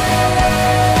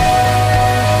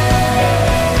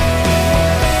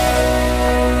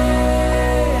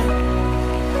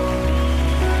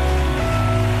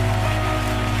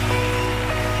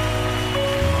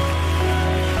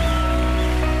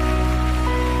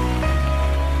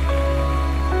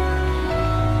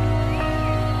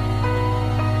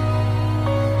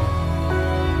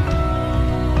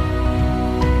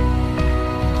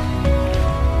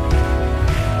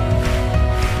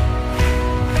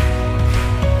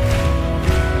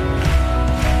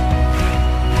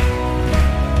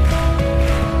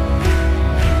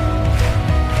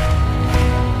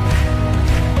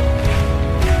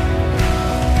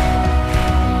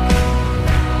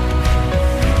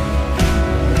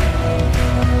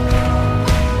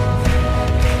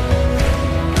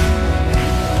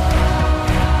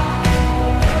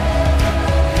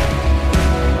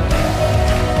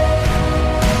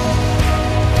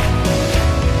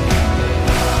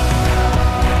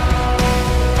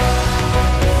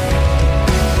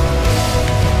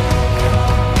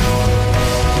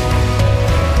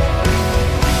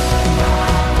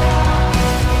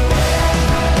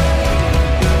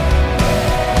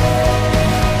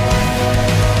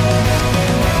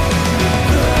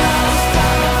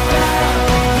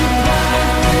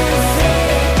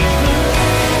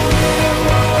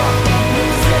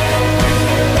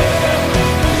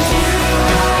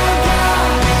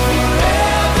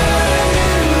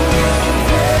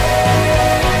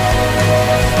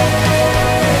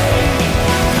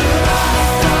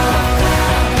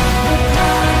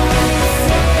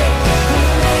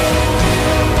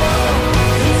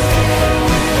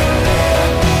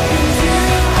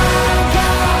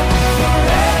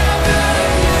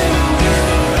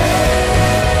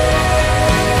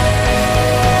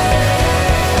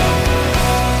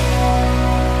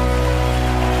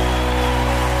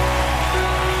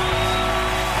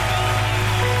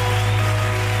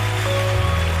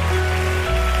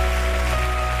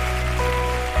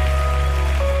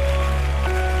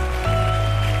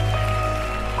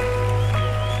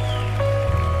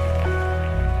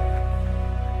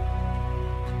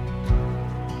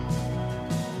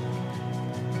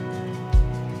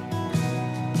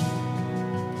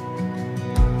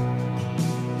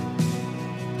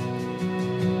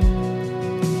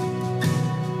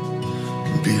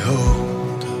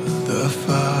Behold the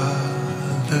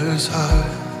Father's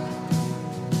heart,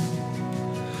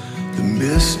 the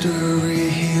mystery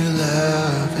He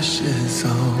lavishes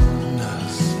on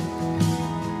us.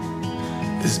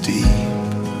 As deep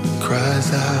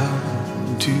cries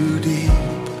out too deep,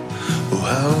 oh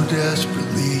how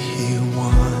desperately He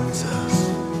wants us.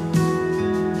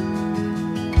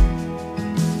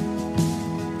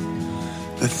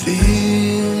 The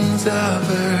things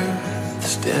of earth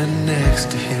stand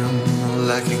next to Him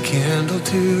like a candle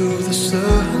to the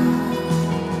sun.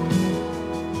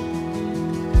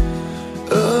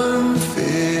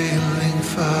 Unfailing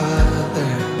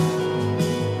Father,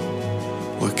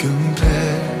 what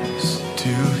compares to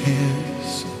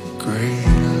His great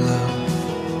love?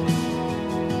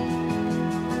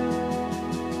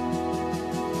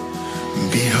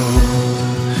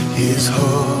 Behold His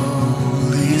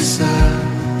holy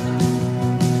Son,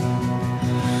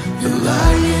 the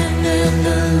Lion and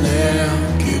the Lamb.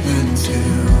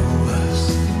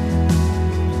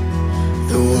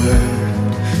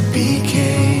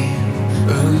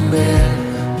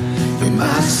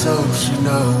 soul should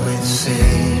know its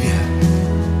Savior.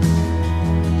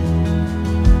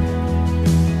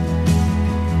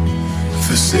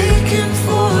 Forsaken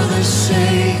for the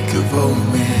sake of all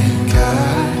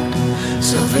mankind,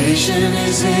 salvation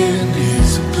is in His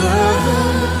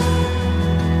blood.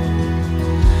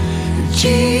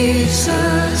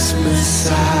 Jesus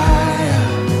Messiah,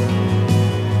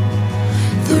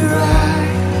 the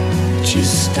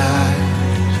righteous died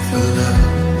for love.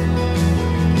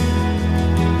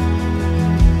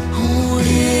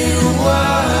 It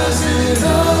wasn't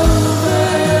over,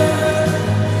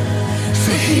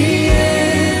 for He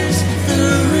is the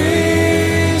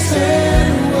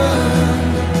risen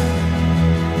one.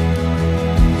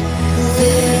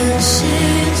 Then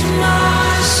sings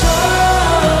my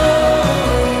soul,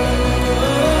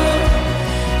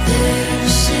 then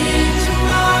sings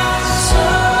my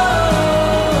soul,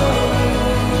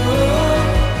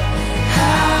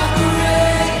 how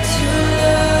great Your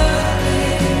love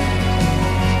is,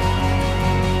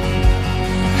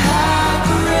 how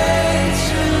great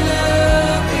Your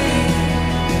love is.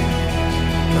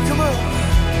 Oh, come on.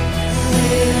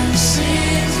 Then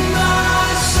sings my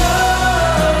soul,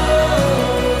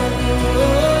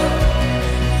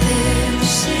 then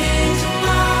sings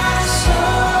my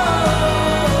soul,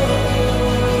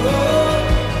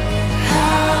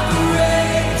 how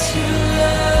great Your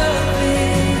love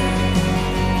is,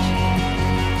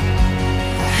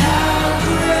 how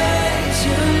great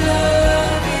Your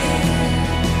love is.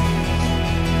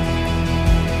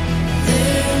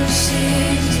 Then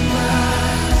sings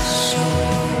my soul.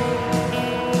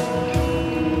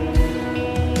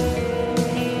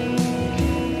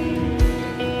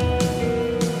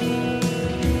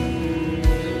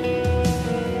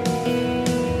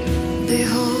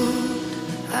 Behold,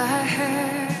 I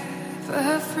have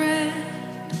a friend,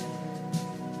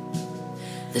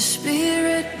 the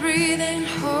Spirit breathing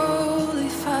holy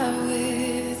fire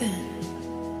within,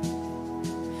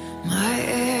 my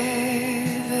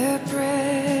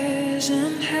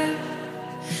ever-present help,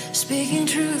 speaking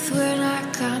truth when I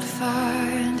can't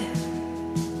find it.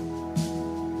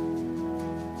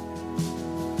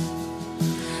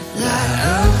 Light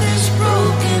up this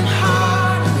broken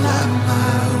heart and light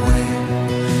my way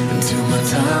until my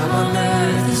time on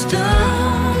earth is done.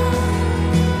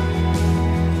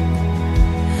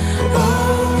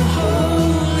 Oh,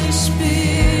 Holy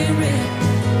Spirit,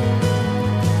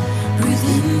 breathe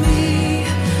in me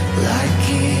like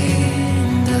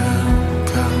kingdom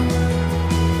come.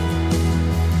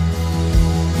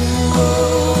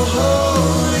 Oh,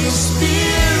 Holy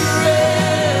Spirit,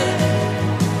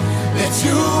 let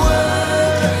Your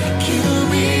work in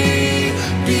me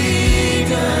be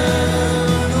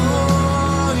done.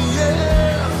 Oh,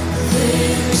 yeah.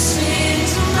 Then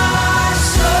sings my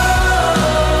soul,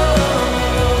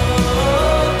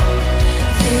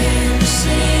 then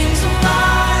sings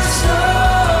my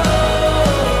soul,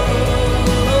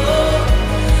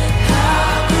 how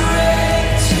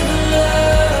great Your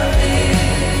love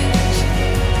is,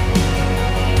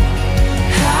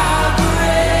 how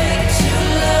great Your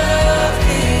love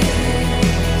is.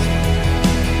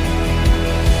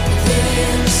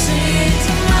 Then sings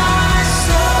my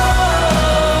soul,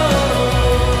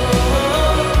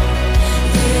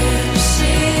 then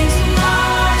sings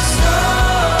my soul,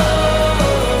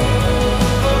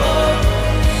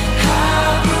 how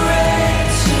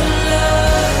great Your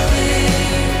love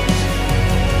is,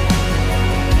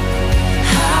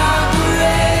 how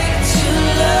great Your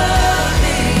love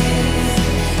is.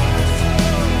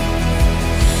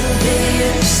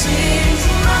 Then sings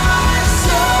my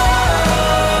soul,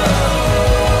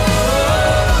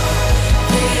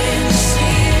 then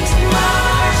sings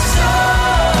my soul,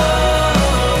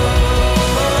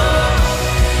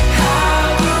 how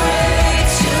great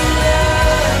Your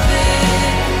love is,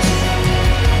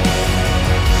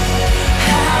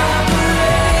 how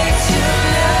great Your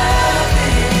love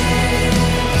is.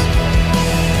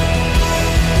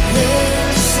 Then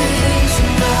sings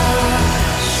my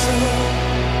soul,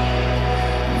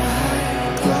 my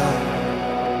God,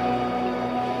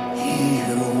 He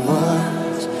who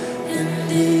was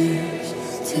and is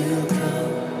to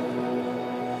come,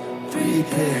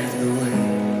 prepare the way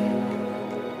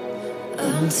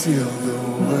until the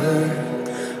work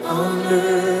on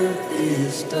earth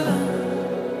is done.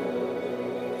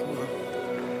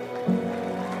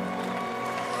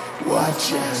 Watch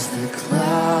as the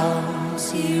clouds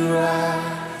He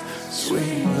rides,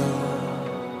 swing low,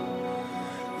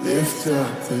 lift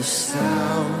up the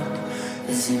sound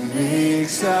as He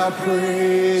makes our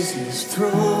praises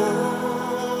thrown.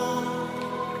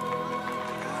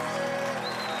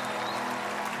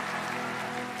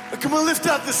 Come on, lift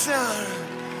up the sound.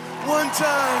 One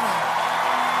time.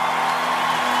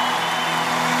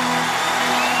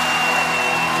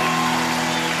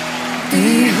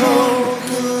 Behold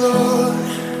the Lord,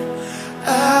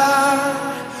 our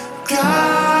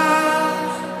God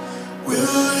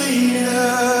will lead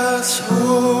us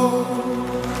home.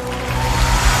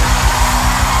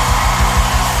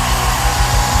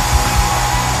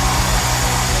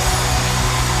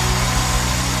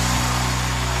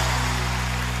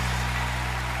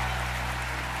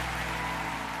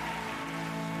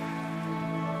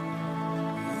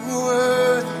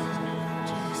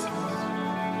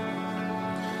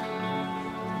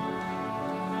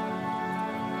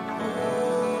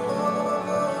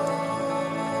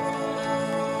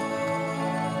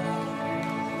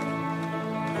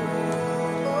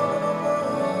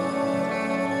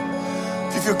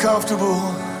 If you feel comfortable,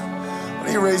 why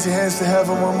don't you raise your hands to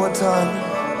heaven one more time?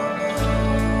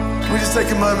 Can we just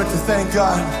take a moment to thank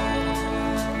God?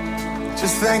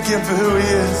 Just thank Him for who He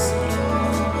is.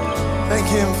 Thank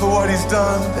Him for what He's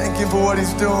done. Thank Him for what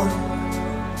He's doing.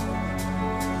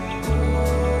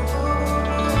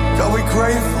 God, we're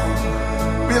grateful.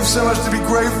 We have so much to be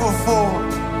grateful for.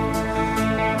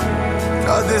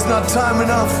 God, there's not time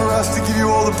enough for us to give you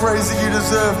all the praise that you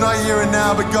deserve, not here and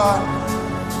now, but God,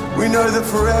 we know that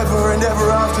forever and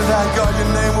ever after that, God, your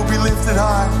name will be lifted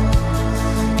high.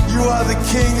 You are the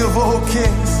King of all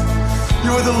kings.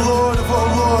 You are the Lord of all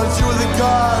lords. You are the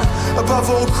God above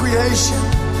all creation.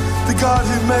 The God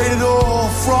who made it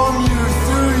all. From you,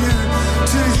 through you,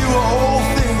 to you are all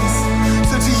things.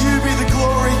 So to you be the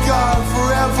glory, God,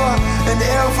 forever and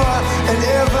ever and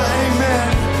ever. Amen.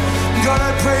 God,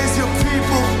 I praise your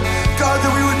people. God,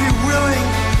 that we would be willing.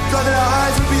 God, that our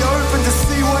eyes would be open to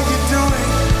see what you're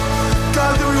doing.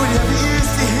 God, that we would have ears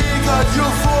to hear, God, your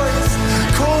voice,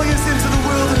 calling us into the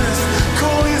wilderness,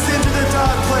 calling us into the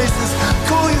dark places,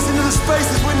 calling us into the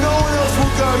spaces where no one else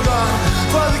will go, God.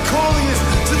 Father, calling us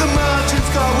to the mountains,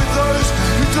 God, with those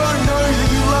who don't know that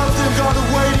you love them, God,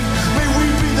 are waiting. May we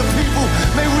be the people,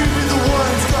 may we be the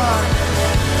ones, God.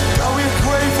 God, we are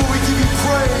grateful, we give you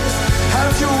praise.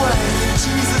 Have your way, in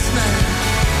Jesus' name.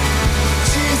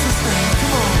 Jesus' name,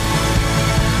 come on.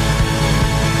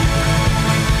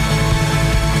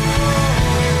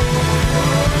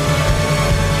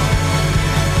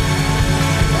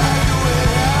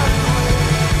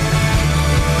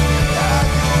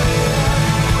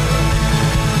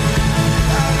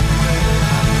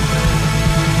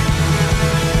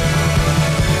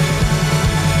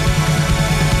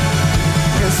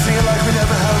 Sing it like we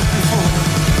never have before.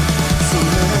 So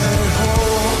let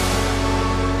hope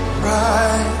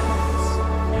rise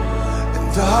and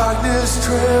darkness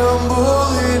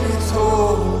tremble in its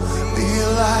holy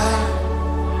light.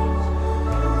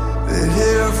 Let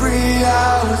every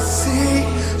hour see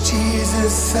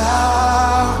Jesus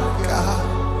our God,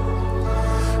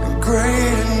 and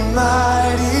great and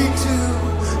mighty to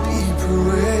be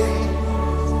praised.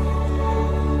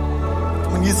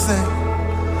 When you sing,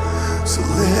 so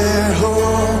let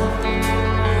hope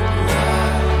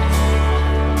rise,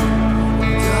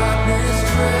 darkness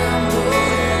tremble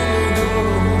in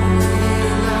holy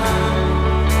light.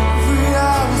 Every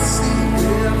hour sing,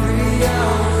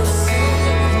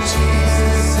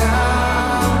 Jesus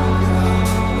our God.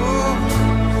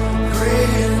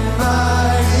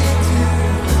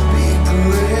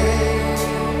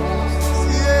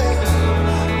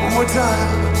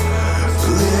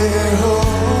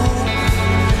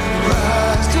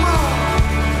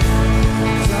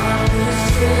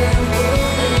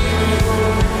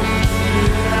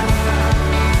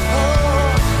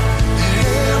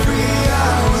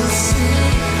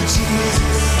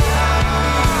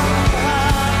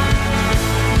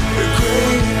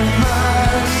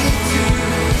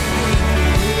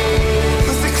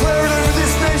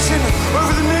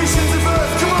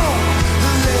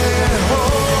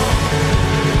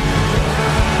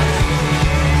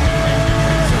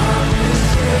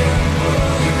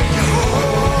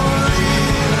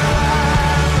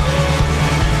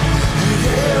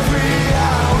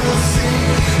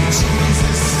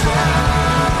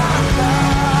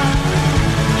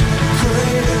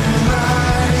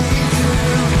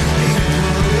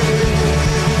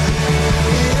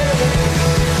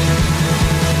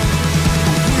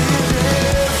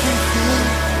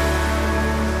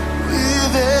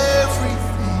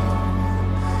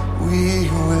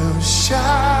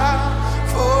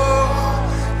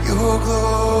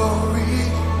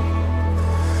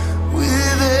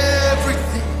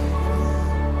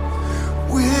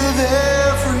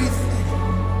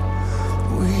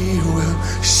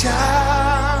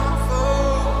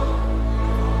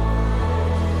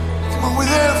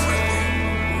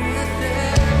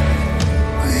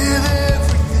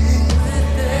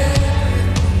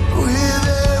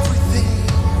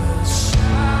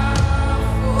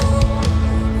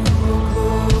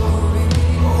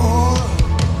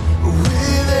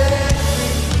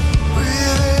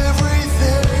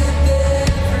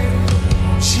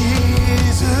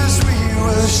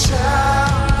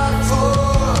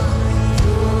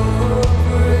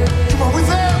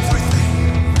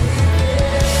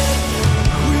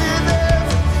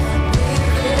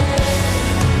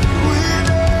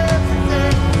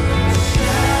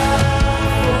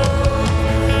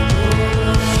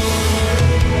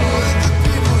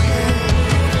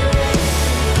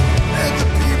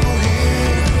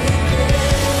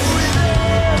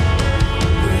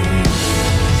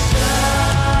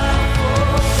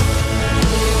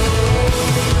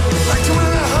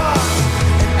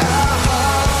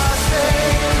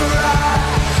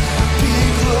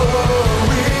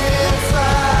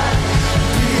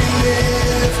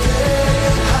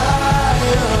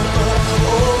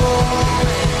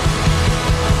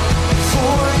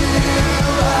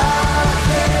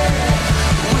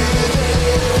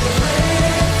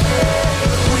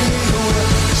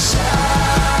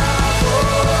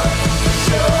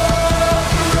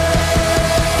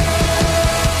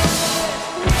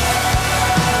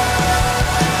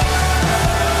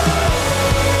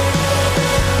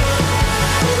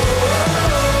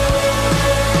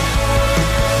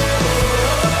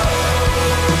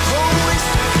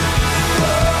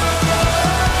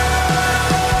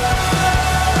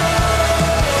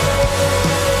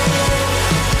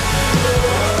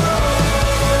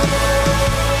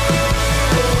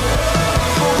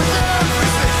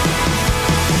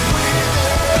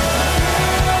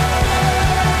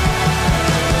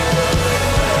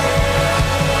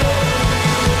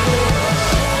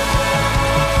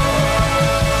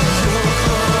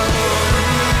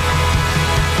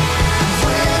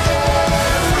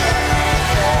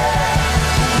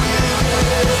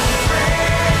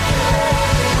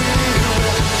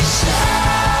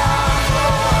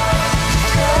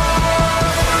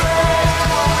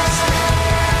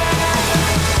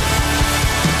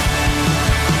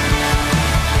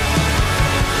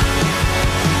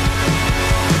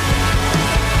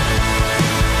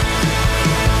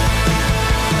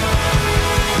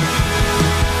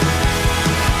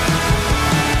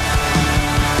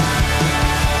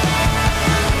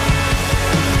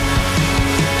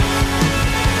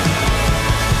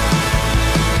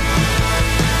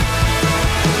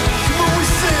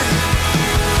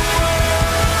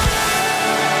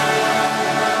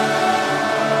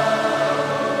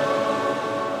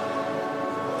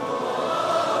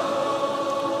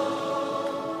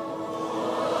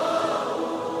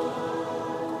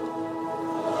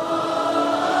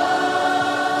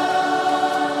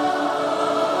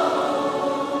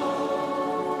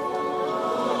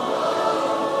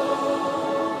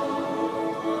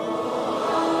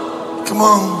 Come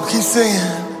on, keep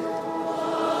singing.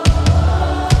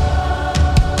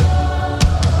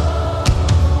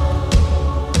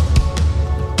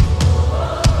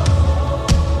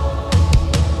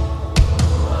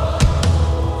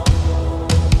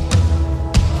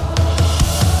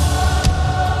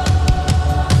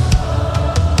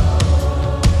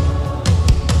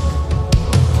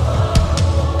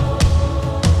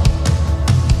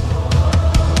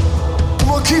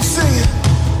 Keep singing.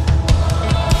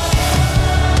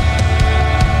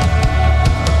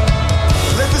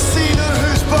 Let the sea know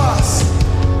who's boss.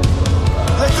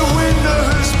 Let the wind know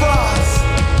who's boss.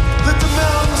 Let the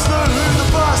mountains know who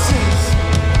the boss is.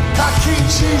 Our King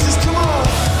Jesus, come on.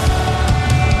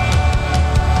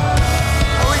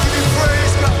 Oh, we give you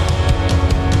praise, God.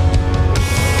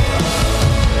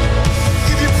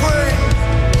 Give you praise.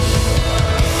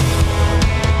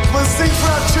 Come on, sing for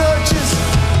our churches.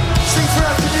 Sing for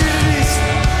our communities,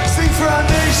 sing for our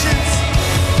nations,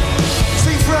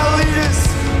 sing for our leaders,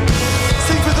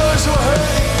 sing for those who are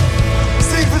hurting,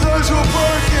 sing for those who are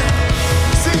broken,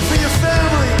 sing for your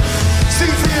family,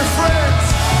 sing for your friends,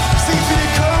 sing for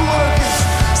your co-workers,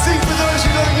 sing for those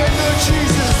who don't yet know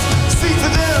Jesus, sing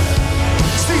for them,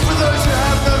 sing for those who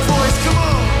have no voice. Come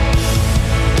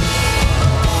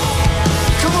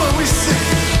on, we sing.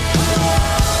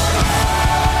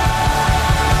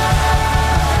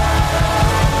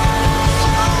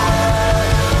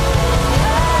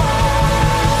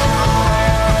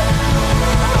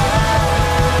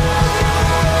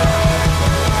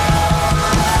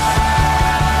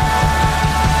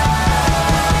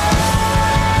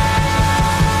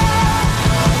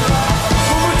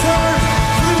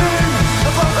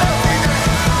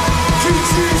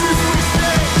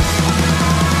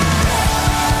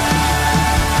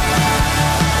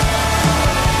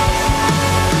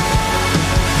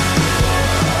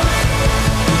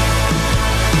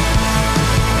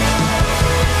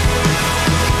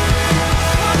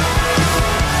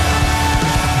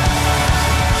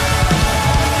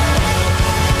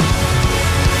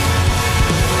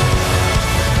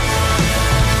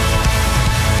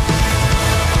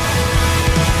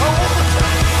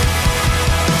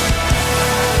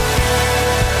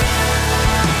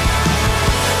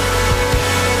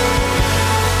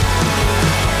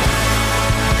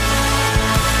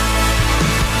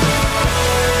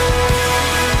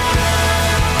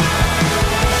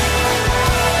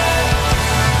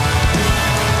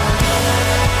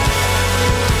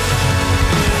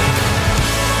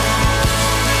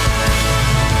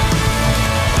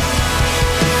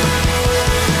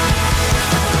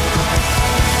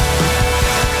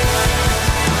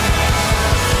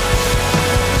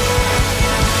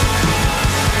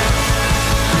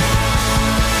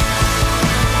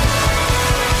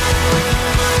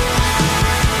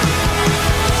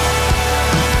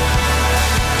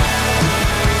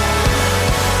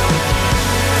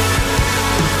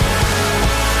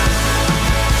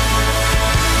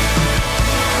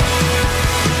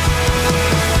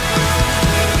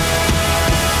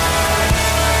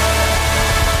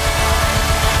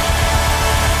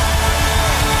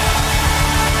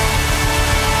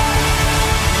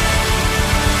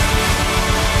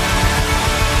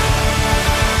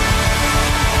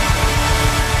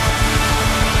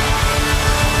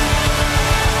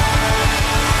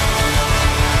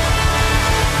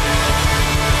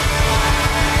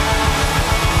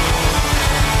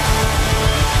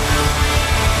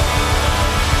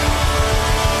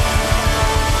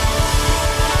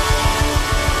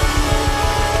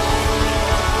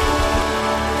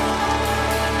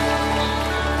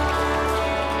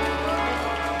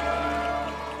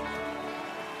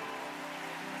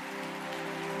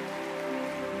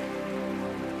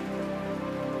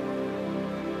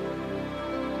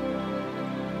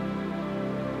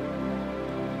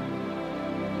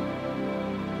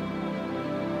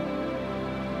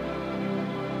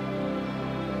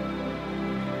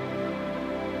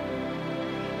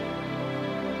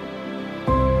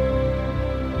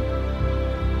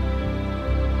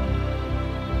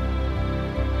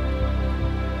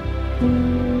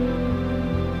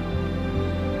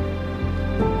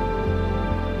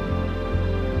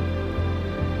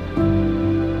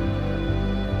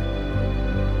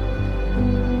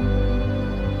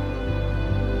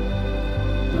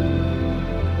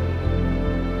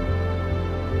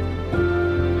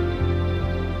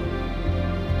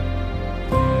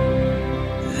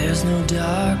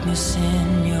 darkness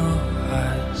in your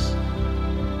eyes.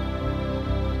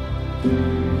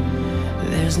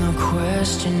 There's no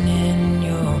question in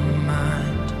your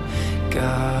mind,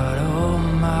 God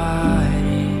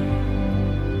Almighty,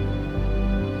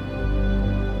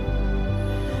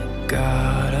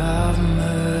 God of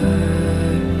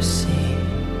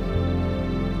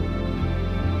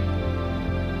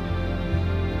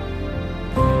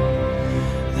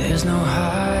There's no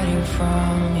hiding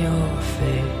from your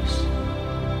face.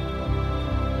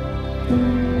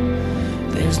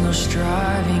 There's no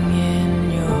striving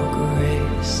in your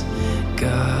grace,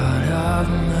 God of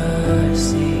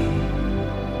mercy,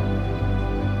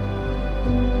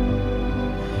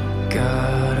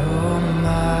 God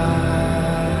Almighty.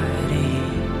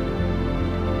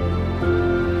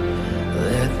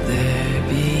 Let there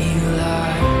be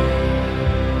light.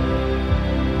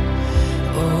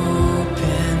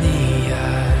 Open the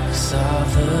eyes of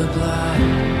the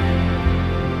blind.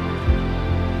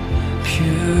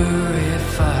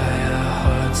 Purify our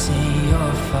hearts in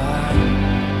your fire.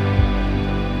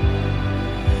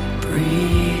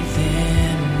 Breathe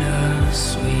in us,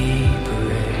 we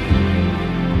pray.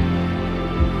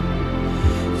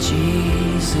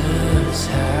 Jesus,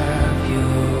 have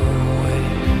your way.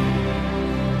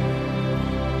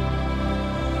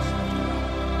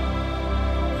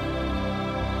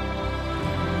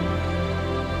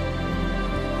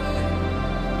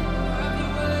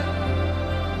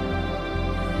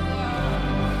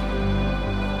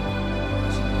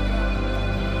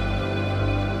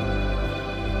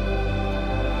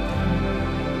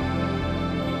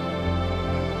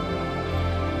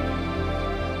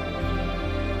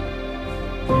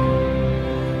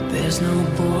 There's no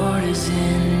borders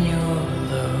in your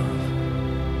love,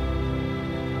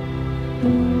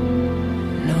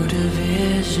 no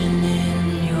division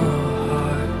in your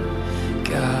heart,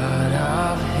 God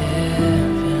of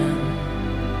heaven,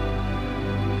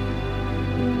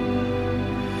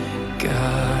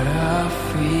 God of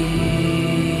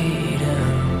freedom.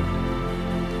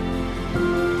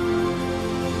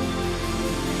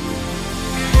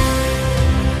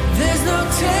 There's no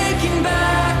taking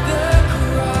back the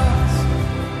cross,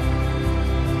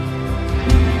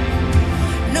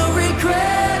 no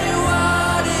regretting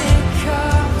what it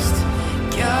cost,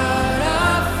 God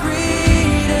of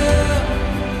freedom.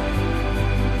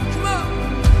 Come on,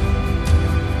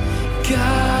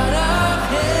 God of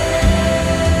heaven.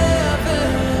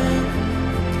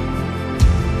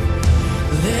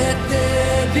 Let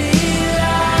there be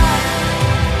light.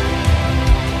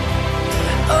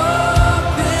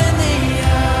 Open the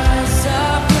eyes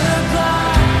of the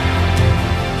blind.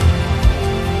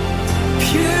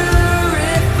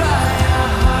 Purify our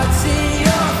hearts in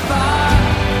your fire.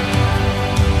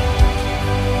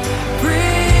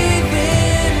 Breathe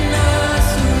in us,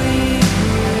 we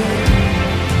pray.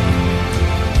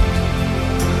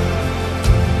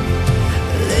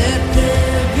 Let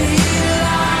there be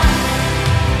light.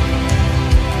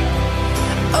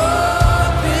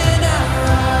 Open our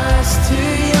eyes to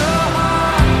your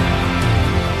heart.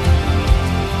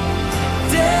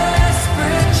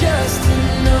 Desperate just to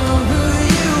know who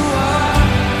you are.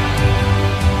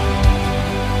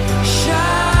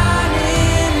 Shine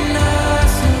in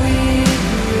us, we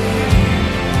pray.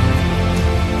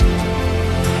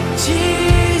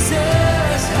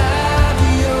 Jesus, have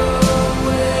your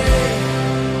way.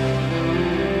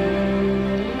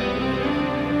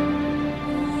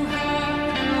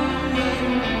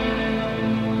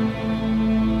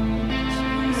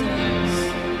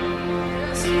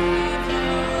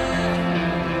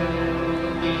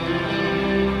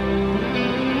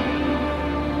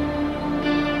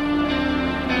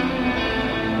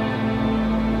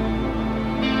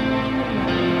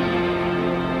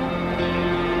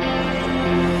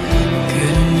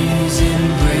 Good news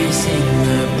embracing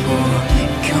the poor,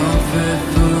 comfort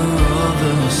for all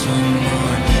those who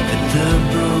mourn, for the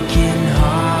broken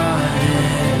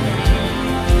hearted.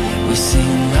 We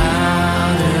sing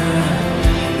louder,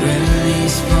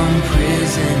 release from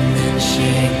prison and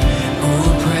shame,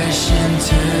 oppression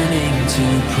turning to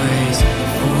praise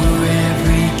for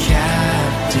every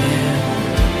captive.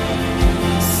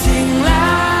 Sing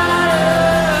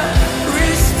louder,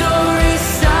 restore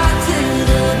sight to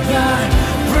the blind,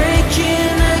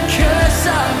 breaking the curse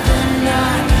of the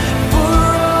night for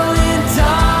all in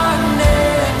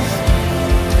darkness.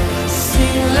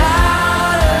 Sing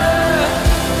louder,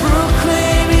 proclaim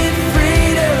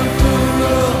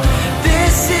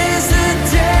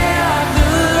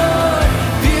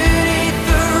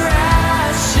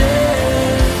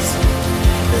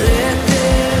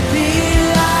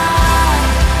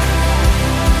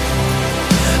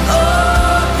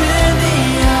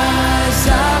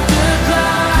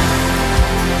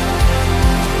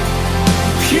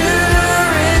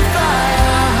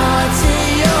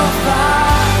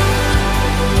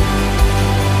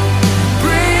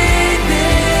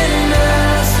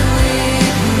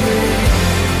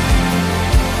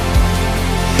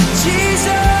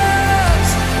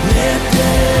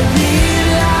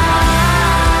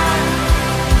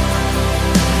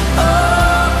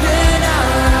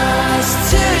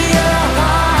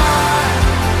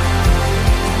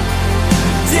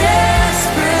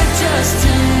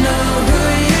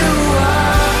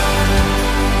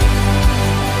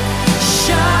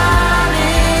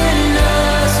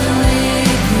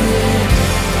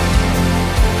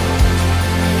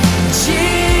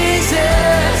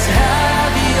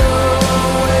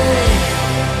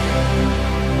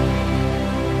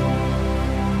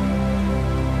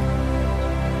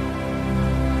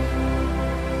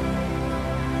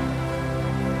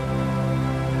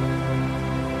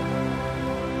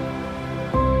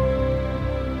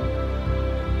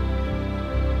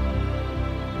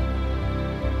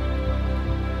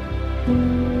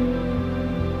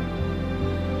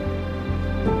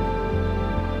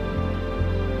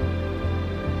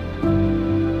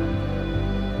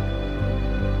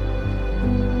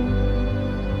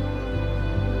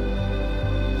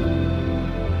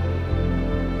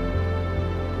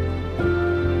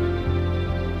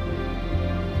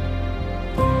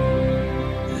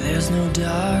no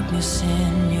darkness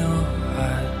in your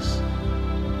eyes.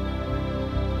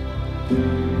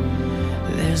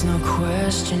 There's no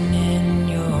question in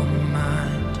your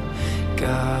mind,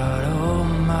 God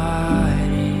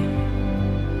Almighty,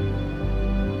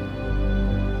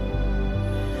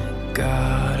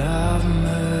 God of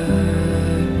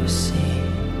mercy.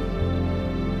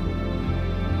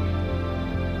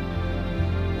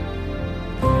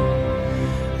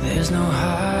 There's no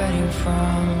hiding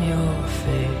from your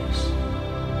face.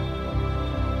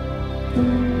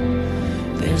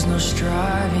 There's no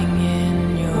striving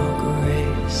in your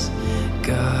grace,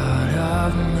 God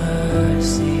of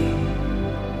mercy,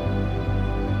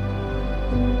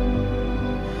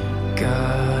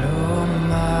 God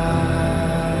Almighty.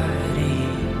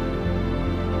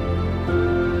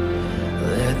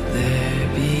 Let there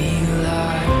be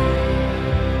light.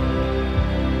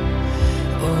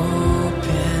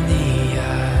 Open the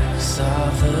eyes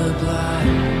of the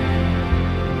blind.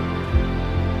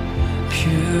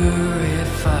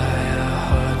 Purify our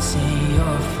hearts in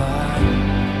your fire.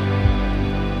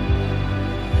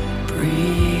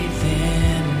 Breathe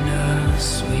in us,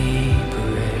 we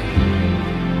pray.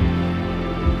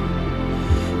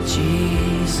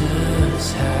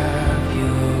 Jesus, have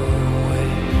your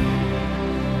way.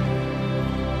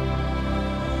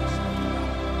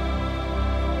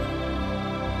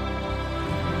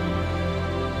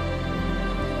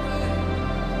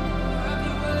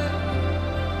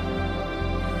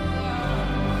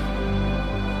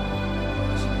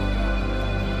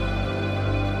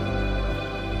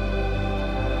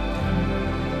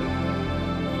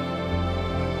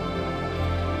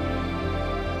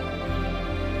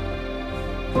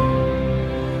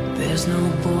 There's no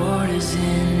borders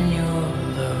in your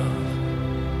love,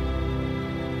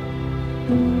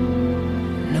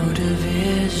 no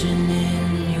division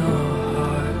in your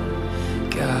heart,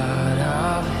 God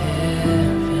of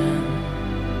heaven,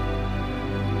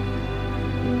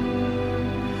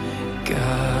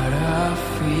 God of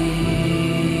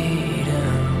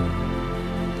freedom.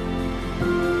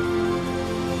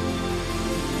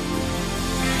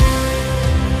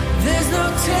 There's no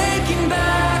taking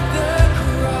back the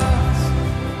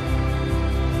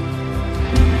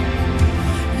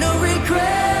no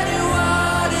regret in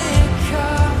what it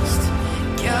cost,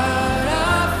 God.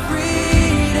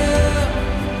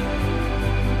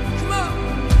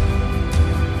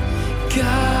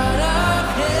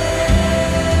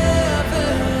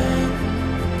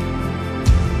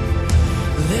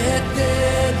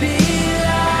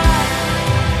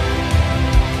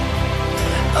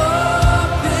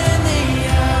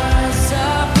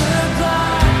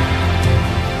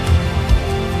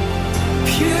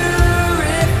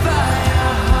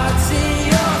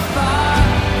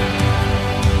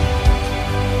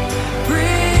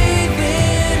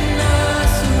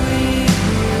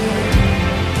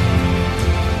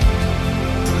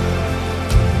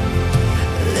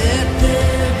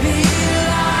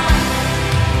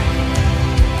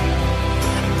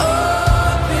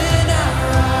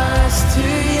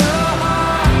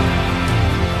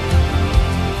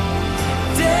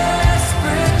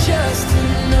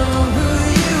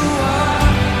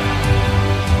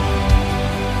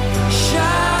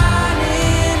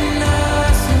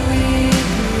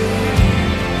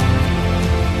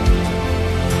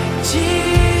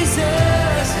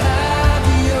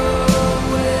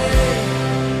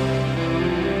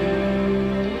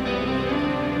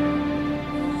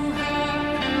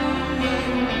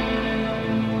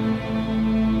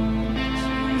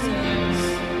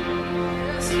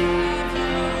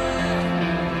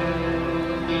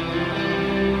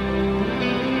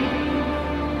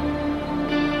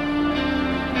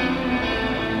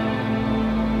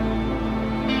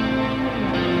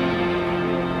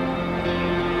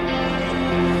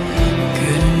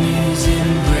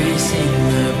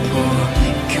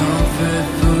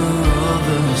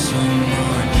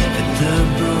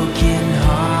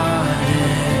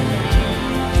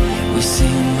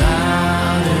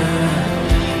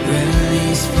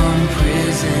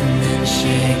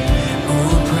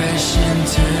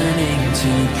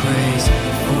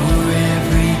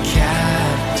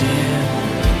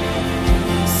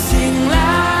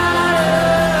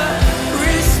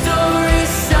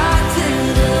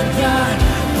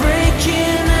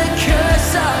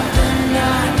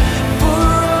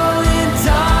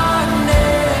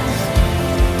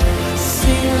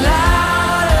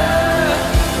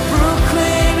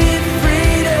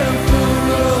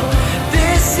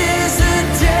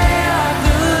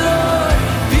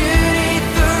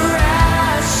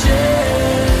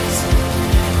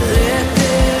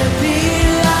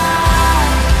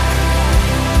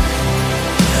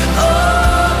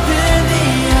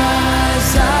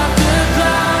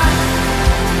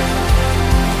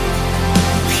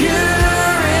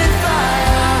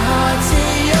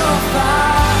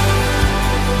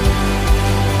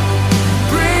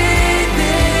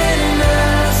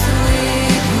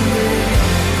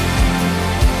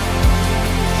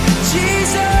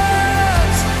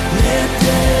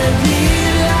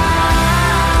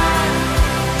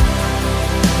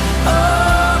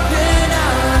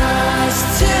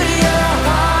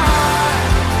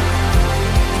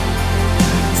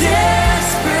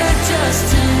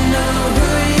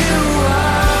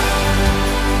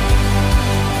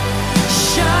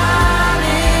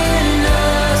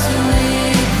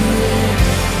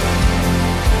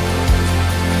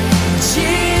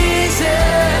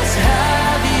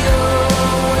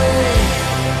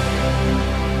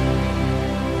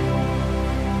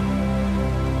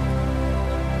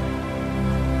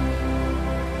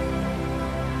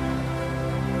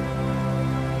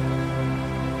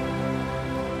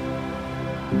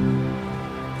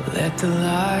 the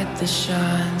light that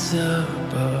shines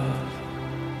above.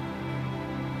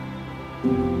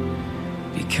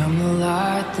 Become the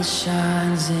light that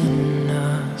shines in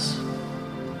us.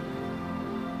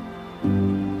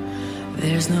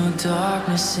 There's no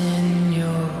darkness in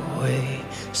your way,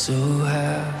 so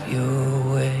have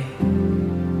your way.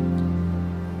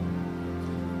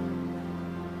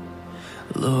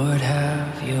 Lord,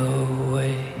 have your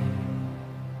way.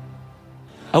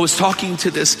 I was talking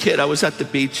to this kid. I was at the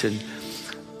beach, and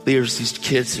there's these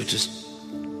kids who are just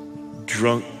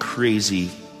drunk, crazy,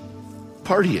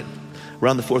 partying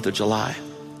around the 4th of July.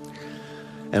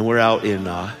 And we're out in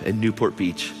Newport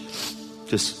Beach.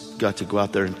 Just got to go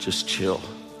out there and just chill.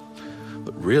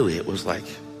 But really, it was like,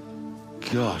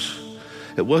 gosh,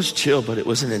 it was chill, but it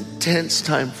was an intense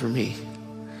time for me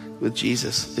with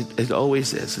Jesus. It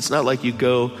always is. It's not like you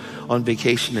go on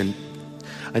vacation and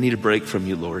I need a break from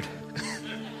you, Lord.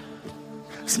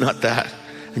 It's not that.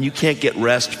 And you can't get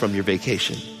rest from your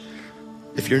vacation.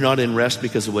 If you're not in rest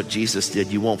because of what Jesus did,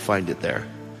 you won't find it there.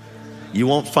 You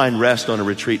won't find rest on a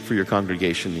retreat for your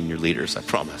congregation and your leaders, I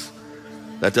promise.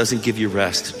 That doesn't give you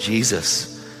rest.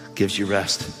 Jesus gives you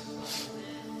rest.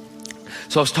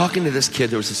 So I was talking to this kid.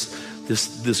 There was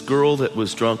this girl that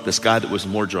was drunk, this guy that was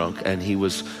more drunk, and he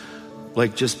was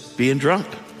like just being drunk,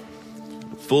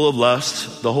 full of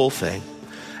lust, the whole thing.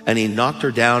 And he knocked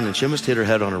her down, and she almost hit her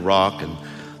head on a rock, and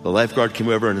the lifeguard came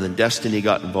over, and then Destiny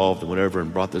got involved and whatever,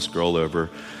 and brought this girl over.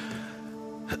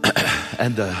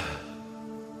 And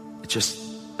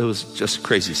it was just a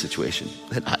crazy situation.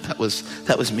 And that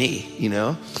was me, you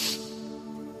know.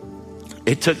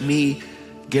 It took me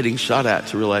getting shot at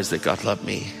to realize that God loved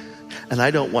me. And I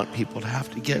don't want people to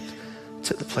have to get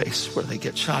to the place where they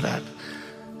get shot at.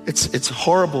 It's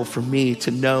horrible for me to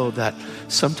know that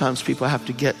sometimes people have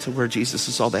to get to where Jesus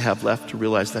is all they have left to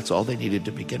realize that's all they needed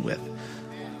to begin with.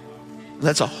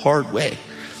 That's a hard way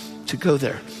to go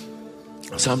there.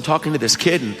 So I'm talking to this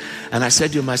kid, and I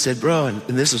said to him, I said, bro, and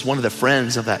this is one of the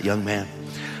friends of that young man.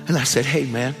 And I said, hey,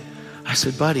 man. I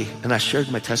said, buddy. And I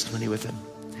shared my testimony with him.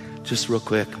 Just real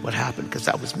quick, what happened? Because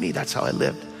that was me. That's how I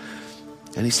lived.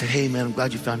 And he said, hey, man, I'm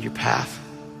glad you found your path.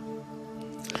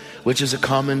 Which is a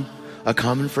common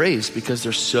phrase because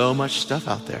there's so much stuff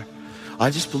out there. I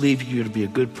just believe you're going to be a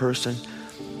good person.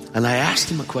 And I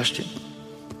asked him a question.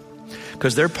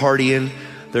 Because they're partying,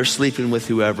 they're sleeping with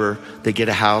whoever. They get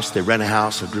a house, they rent a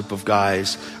house, a group of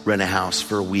guys rent a house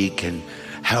for a week, and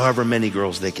however many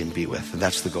girls they can be with. And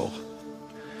that's the goal.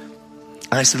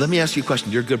 And I said, let me ask you a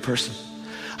question. You're a good person.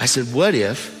 I said, what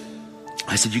if,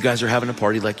 you guys are having a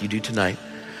party like you do tonight.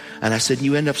 And I said,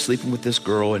 you end up sleeping with this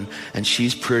girl, and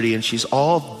she's pretty, and she's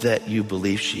all that you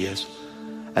believe she is.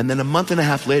 And then a month and a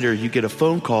half later, you get a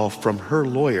phone call from her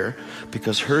lawyer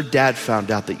because her dad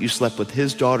found out that you slept with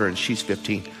his daughter and she's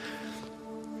 15.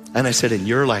 And I said, and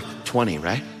you're like 20,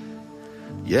 right?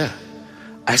 Yeah.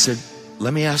 I said,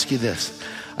 let me ask you this.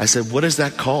 I said, what is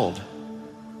that called?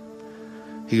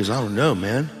 He goes, I don't know,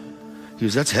 man. He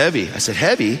goes, that's heavy. I said,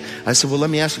 heavy? I said, well, let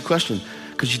me ask you a question.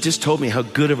 Because you just told me how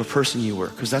good of a person you were.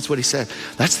 Because that's what he said.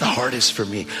 That's the hardest for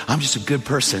me. I'm just a good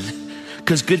person.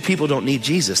 Because good people don't need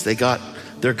Jesus. They got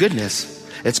their goodness.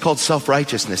 It's called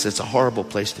self-righteousness. It's a horrible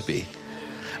place to be.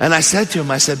 And I said to him,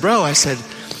 I said, bro, I said,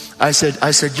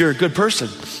 you're a good person.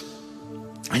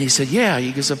 And he said, yeah.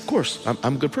 He goes, of course,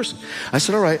 I'm a good person. I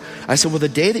said, all right. I said, well, the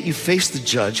day that you face the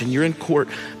judge and you're in court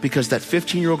because that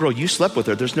 15-year-old girl, you slept with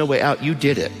her, there's no way out. You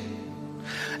did it.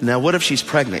 Now, what if she's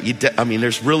pregnant?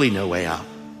 There's really no way out.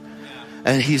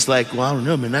 And he's like, well, I don't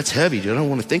know, man, that's heavy, dude. I don't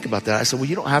want to think about that. I said, well,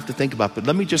 you don't have to think about it, but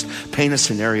let me just paint a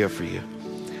scenario for you.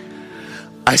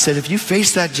 I said, if you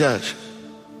face that judge,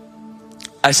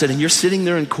 I said, and you're sitting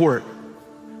there in court,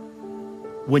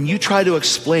 when you try to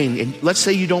explain, and let's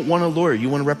say you don't want a lawyer, you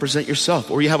want to represent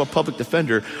yourself, or you have a public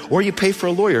defender, or you pay for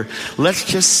a lawyer, let's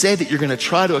just say that you're going to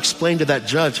try to explain to that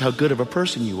judge how good of a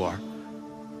person you are.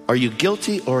 Are you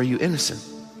guilty or are you innocent?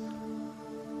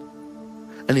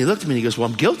 And he looked at me and he goes, well,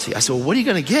 I'm guilty. I said, well, what are you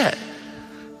going to get?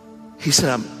 He said,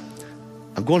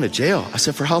 I'm going to jail. I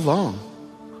said, for how long?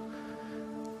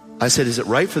 I said, is it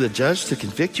right for the judge to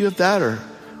convict you of that, or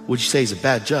would you say he's a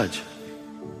bad judge?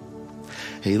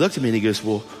 And he looked at me and he goes,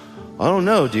 well, I don't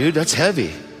know, dude, that's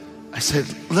heavy. I said,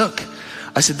 look,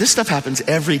 this stuff happens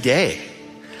every day.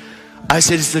 I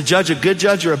said, is the judge a good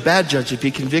judge or a bad judge if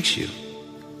he convicts you?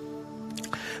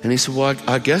 And he said, well,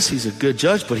 I guess he's a good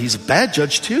judge, but he's a bad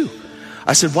judge too.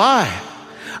 I said, why?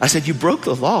 I said, you broke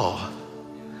the law.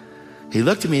 He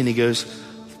looked at me and he goes,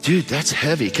 dude, that's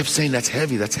heavy. He kept saying, that's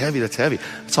heavy, that's heavy, that's heavy.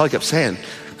 That's all he kept saying,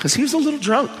 because he was a little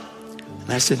drunk.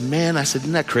 And I said, man,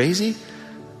 isn't that crazy?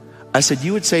 I said,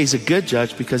 you would say he's a good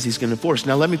judge because he's going to enforce.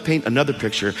 Now let me paint another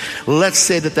picture. Let's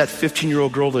say that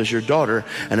 15-year-old girl is your daughter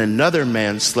and another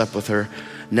man slept with her.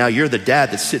 Now you're the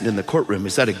dad that's sitting in the courtroom.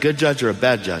 Is that a good judge or a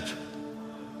bad judge?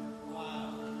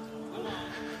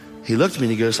 He looked at me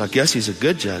and he goes, I guess he's a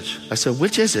good judge. I said,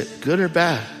 which is it, good or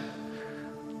bad?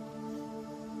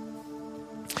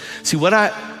 See,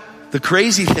 the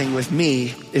crazy thing with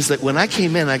me is that when I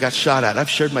came in, I got shot at. I've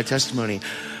shared my testimony.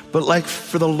 But like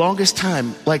for the longest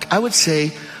time, like I would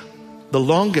say the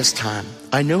longest time,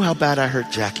 I know how bad I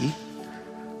hurt Jackie.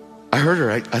 I hurt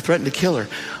her. I threatened to kill her.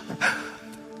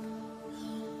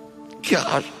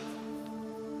 God.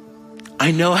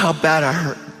 I know how bad I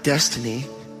hurt Destiny.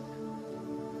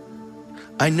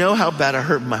 I know how bad I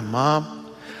hurt my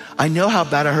mom. I know how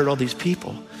bad I hurt all these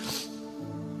people.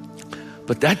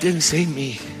 But that didn't save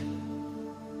me.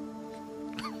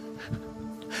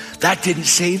 That didn't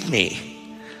save me.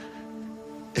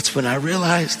 It's when I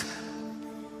realized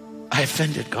I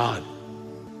offended God.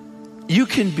 You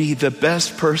can be the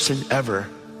best person ever,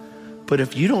 but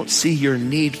if you don't see your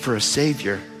need for a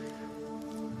Savior,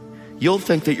 you'll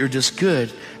think that you're just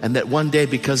good and that one day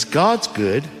because God's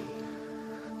good,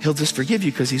 He'll just forgive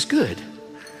you because He's good.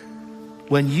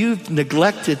 When you've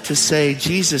neglected to say,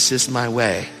 Jesus is my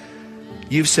way,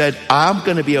 you've said, I'm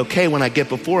going to be okay when I get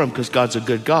before Him because God's a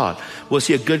good God. Well, is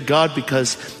He a good God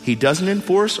because He doesn't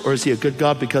enforce, or is He a good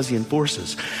God because He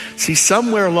enforces? See,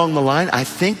 somewhere along the line, I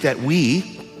think that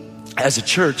we, as a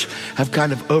church, have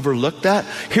kind of overlooked that.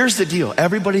 Here's the deal.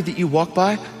 Everybody that you walk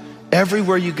by,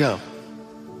 everywhere you go,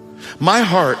 my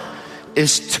heart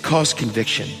is to cause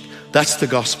conviction. That's the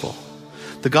gospel.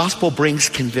 The gospel brings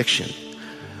conviction.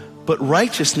 But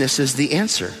righteousness is the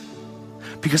answer.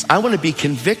 Because I want to be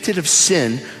convicted of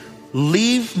sin,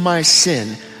 leave my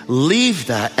sin, leave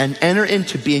that, and enter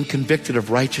into being convicted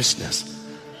of righteousness.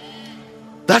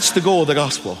 That's the goal of the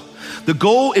gospel. The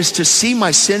goal is to see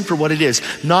my sin for what it is,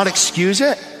 not excuse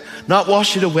it, not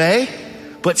wash it away,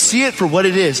 but see it for what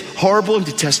it is, horrible and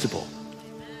detestable.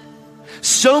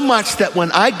 So much that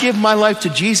when I give my life to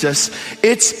Jesus,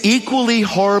 it's equally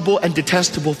horrible and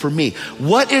detestable for me.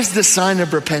 What is the sign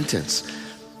of repentance?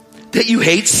 That you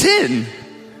hate sin.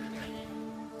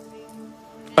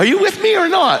 Are you with me or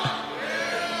not?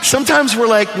 Sometimes we're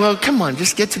like, well, come on,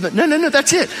 just get to the... No,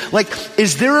 that's it. Like,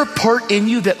 is there a part in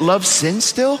you that loves sin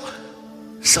still?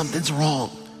 Something's wrong.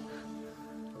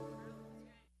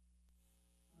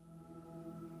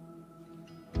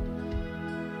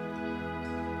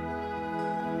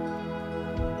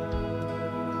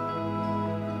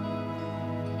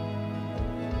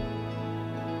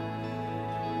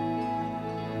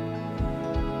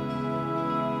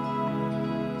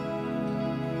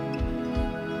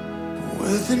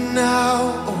 Whether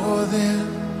now or then,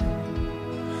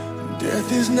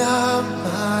 death is not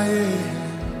my end.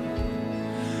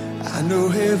 I know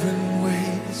heaven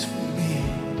waits for me.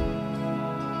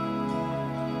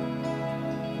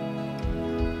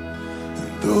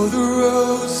 And though the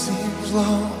road seems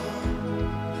long,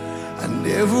 I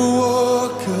never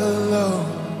walk alone.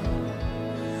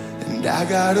 And I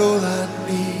got all I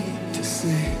need to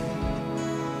say.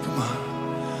 Come on.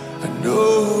 I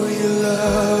know you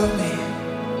love me.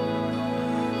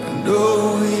 I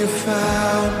know you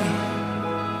found me.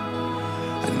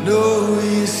 I know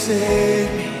you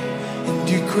saved me, and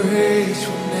your grace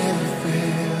will never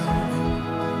fail.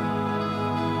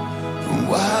 And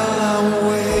while I'm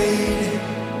waiting,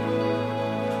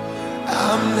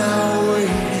 I'm now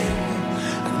waiting.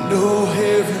 I know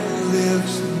heaven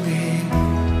lives in me.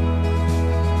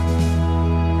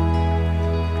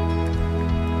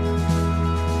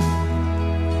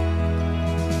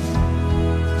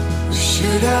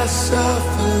 Should I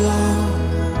suffer long?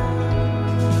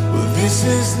 Well, this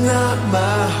is not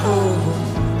my home.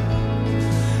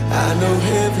 I know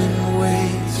heaven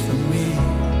waits for me.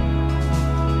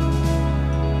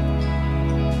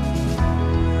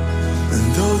 And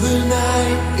though the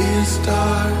night is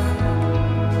dark,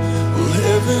 well,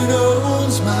 heaven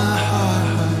owns my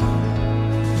heart.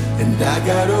 And I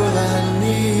got all I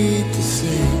need to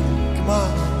say. Come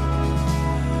on.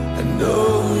 I know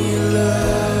you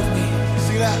love me.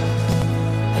 See that?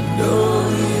 I know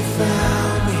you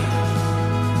found me.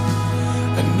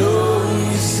 I know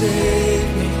you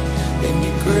saved me, and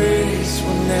your grace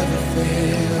will never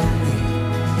fail me.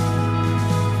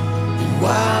 And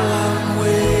while I'm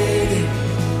waiting,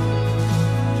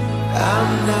 I'm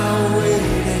now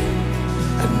waiting.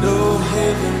 I know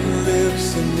heaven lives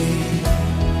in me.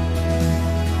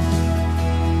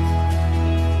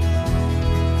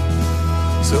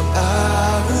 So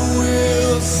I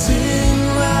will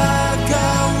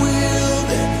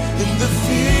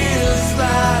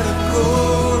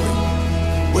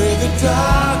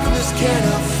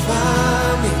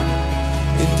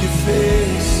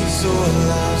all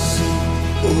I see.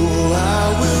 Oh, I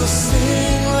will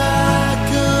sing like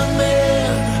a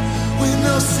man with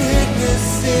no sickness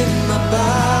in my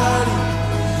body,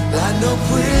 like no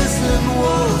prison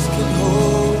walls can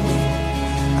hold me.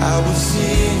 I will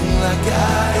sing like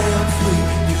I am free,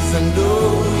 'cause I know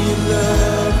you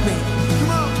love me.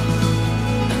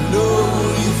 I know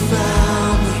you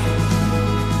found me.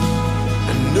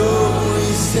 I know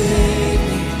you saved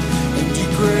me, and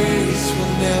your grace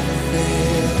will never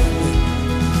fail me.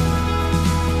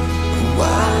 And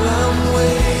while I'm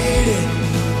waiting,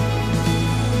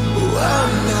 oh,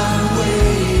 I'm not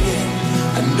waiting,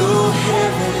 I know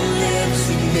heaven lives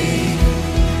in me.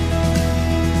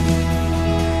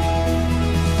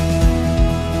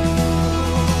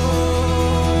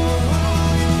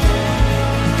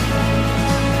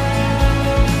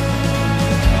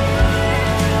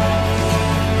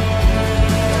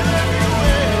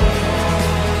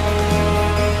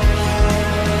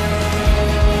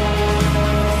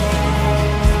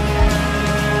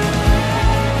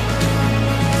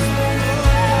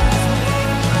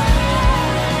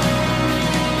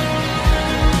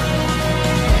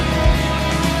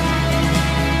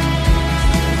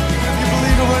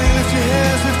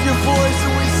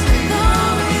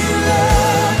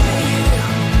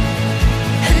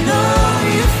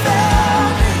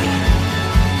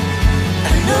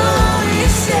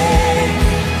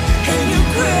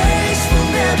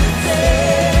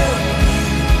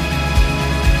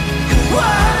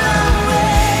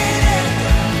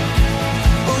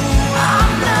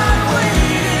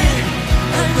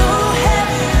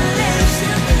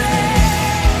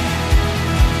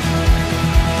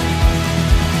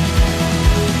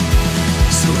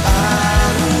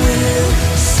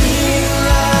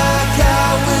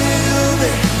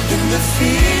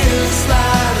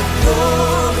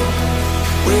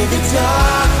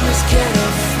 Darkness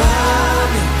cannot find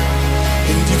me,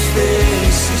 and your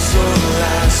face is all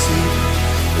I see.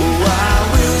 Oh, I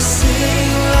will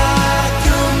sing like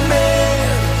a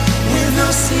man with no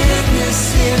sickness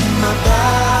in my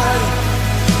body,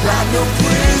 like no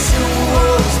prison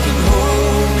walls can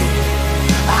hold me.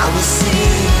 I will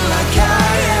sing like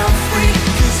I am free,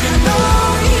 'cause I know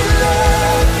you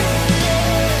love me.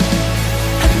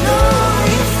 I know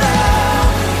you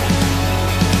found me.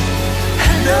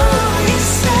 I know you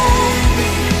saved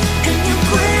me, and your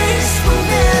grace will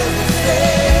never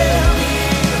fail me.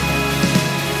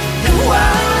 And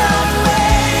while I'm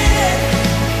waiting,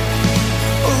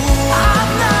 oh, I'm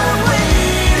not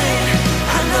waiting,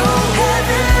 I know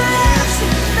heaven lives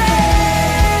in me.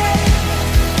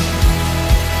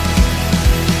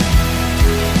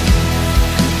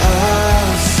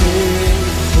 I'll sing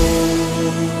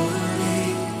holy,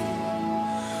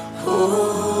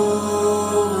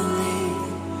 holy.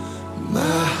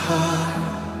 My heart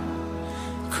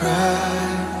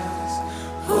cries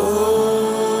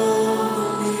holy,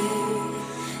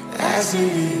 as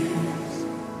it is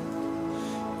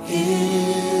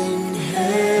in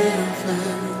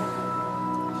heaven,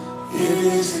 it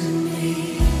is in me.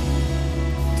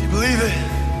 Do you believe it?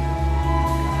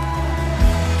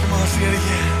 Come on, sing it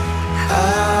again.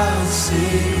 I'll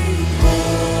sing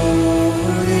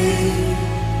holy,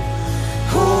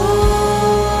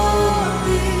 holy.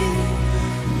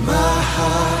 My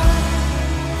heart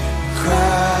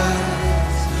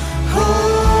cries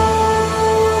holy,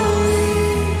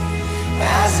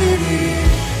 as it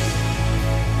is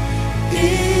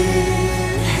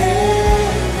in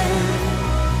heaven,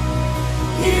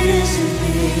 it is in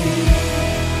me.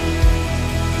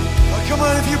 Oh, come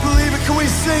on, if you believe it, can we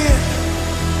sing it?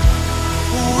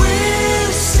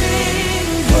 We'll sing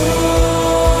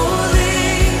holy,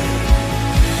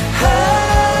 holy.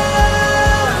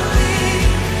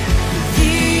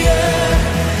 The earth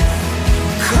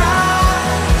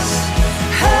cries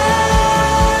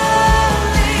holy,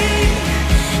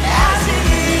 as it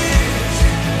is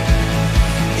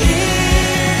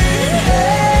in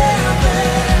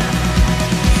heaven.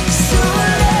 So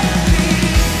let me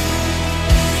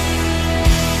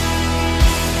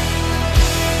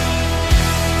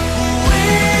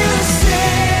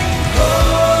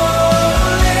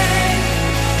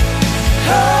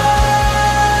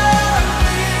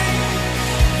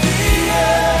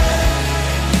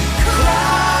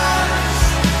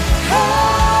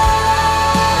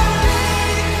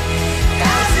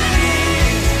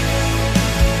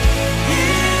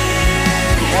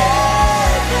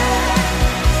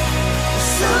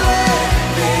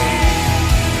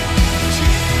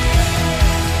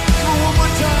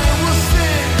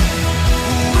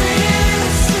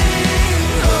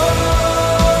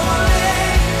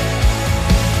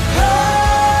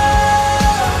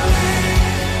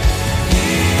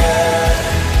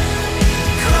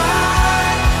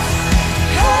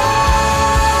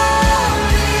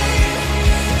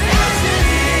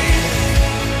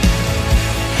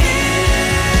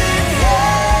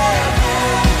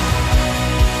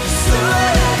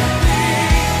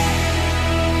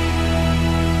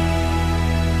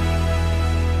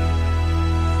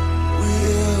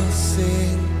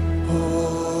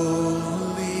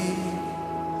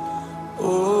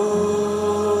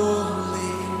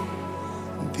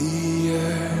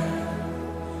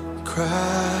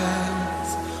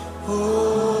as holy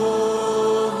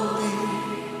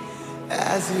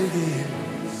as it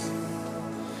is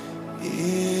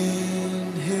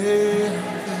in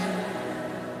heaven,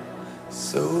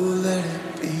 so let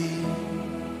it be.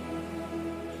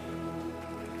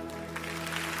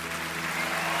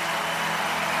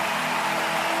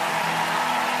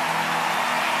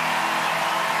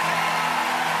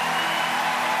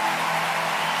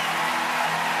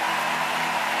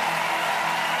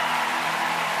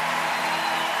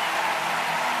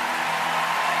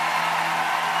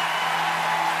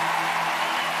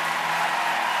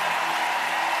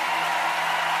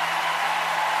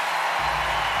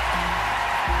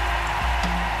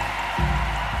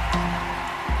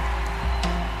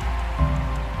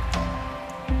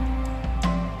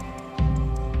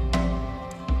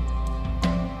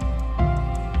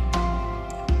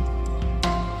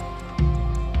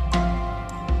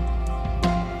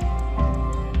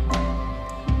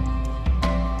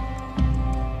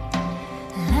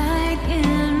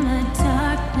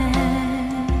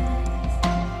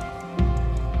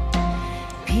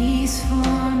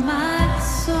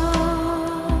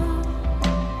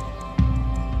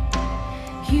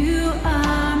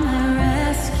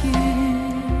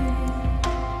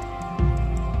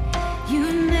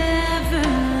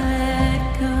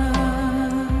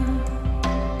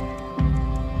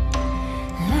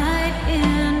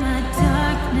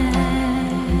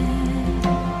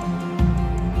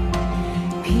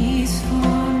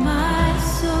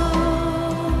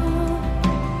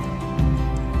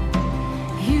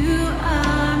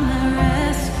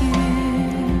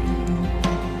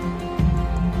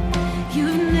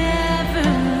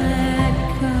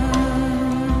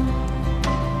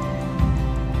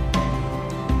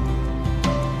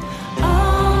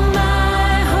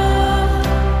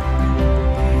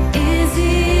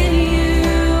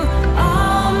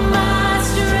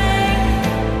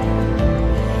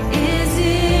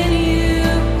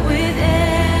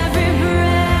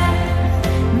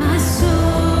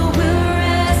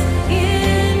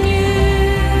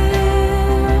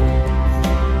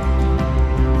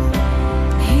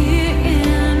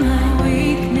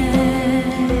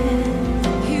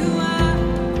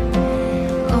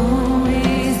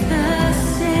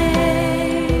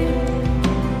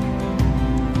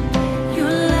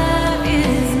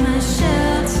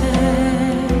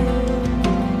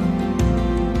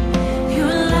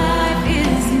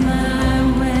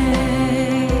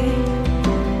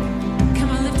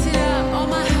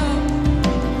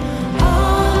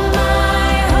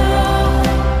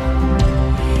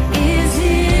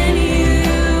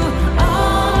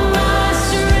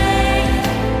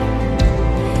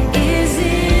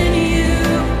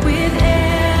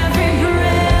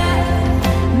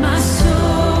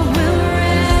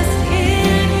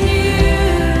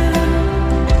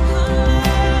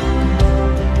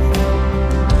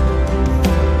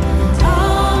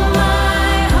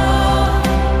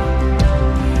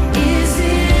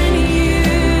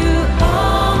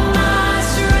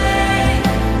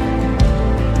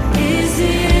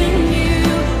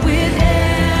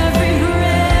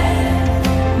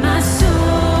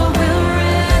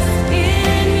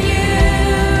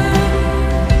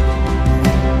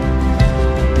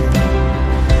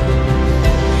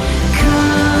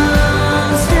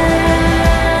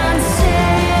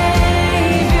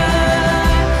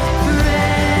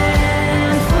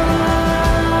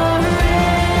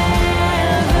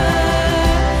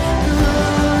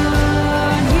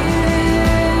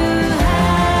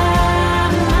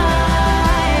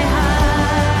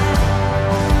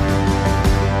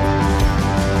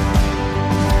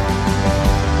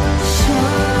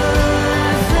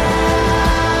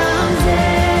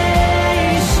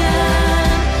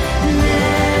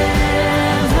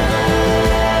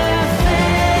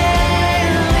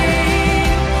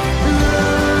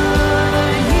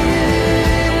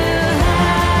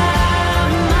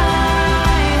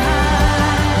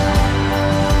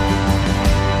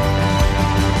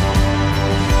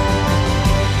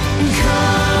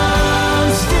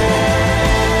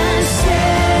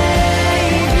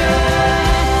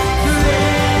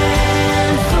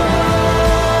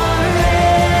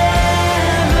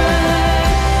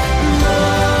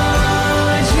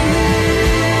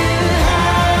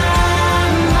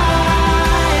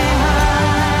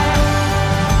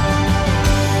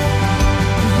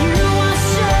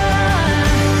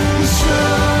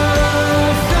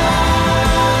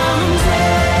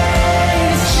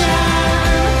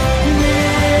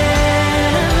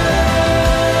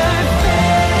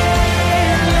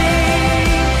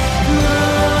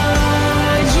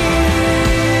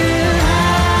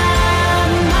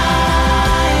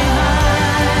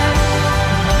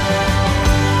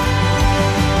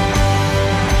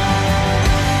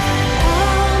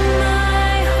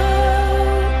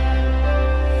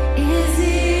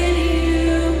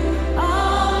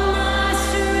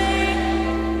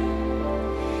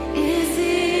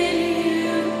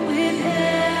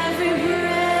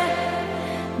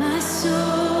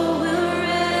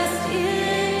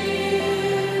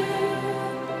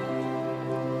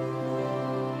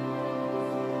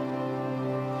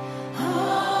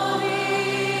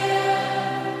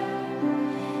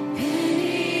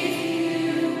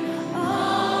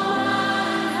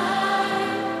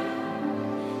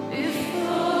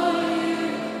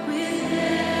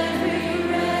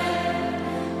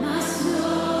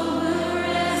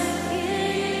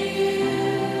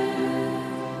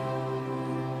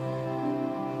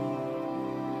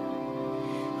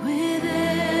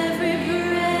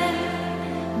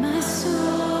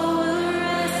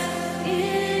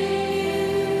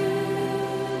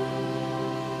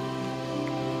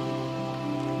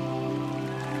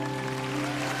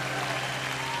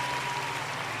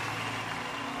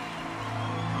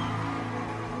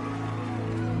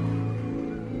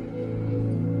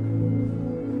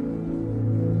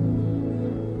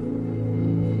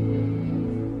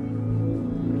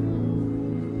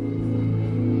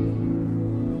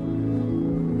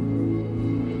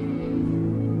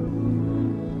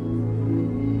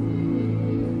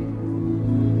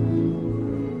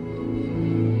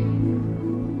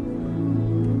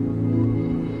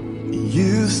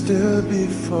 stood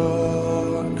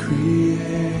before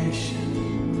creation,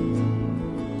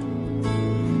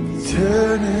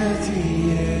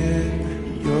 eternity in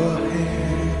your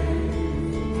hand,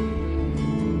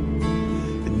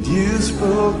 and you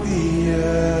spoke the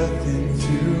earth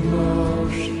into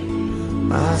motion.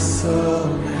 My soul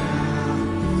now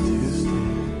to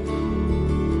stand.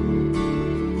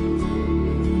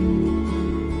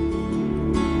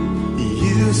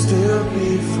 You stood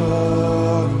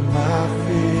before my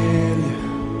failure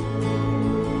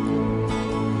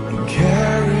and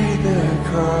carried the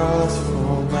cross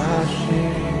for my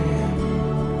shame.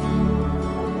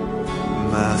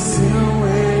 My sin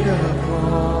weighed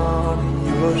upon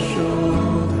your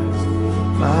shoulders.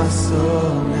 My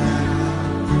soul now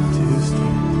to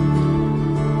stand.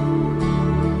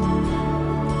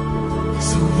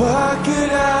 So what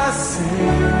could I say?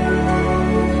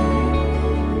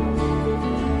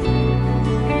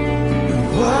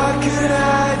 What could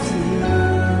I do?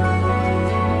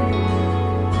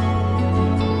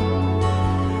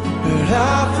 But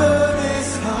offer this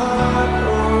heart,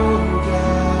 oh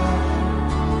God,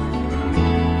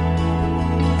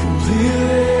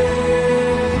 completely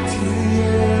to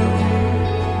you.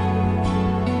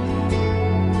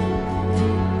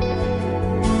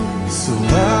 So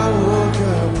I woke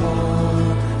up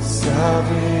on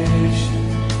salvation.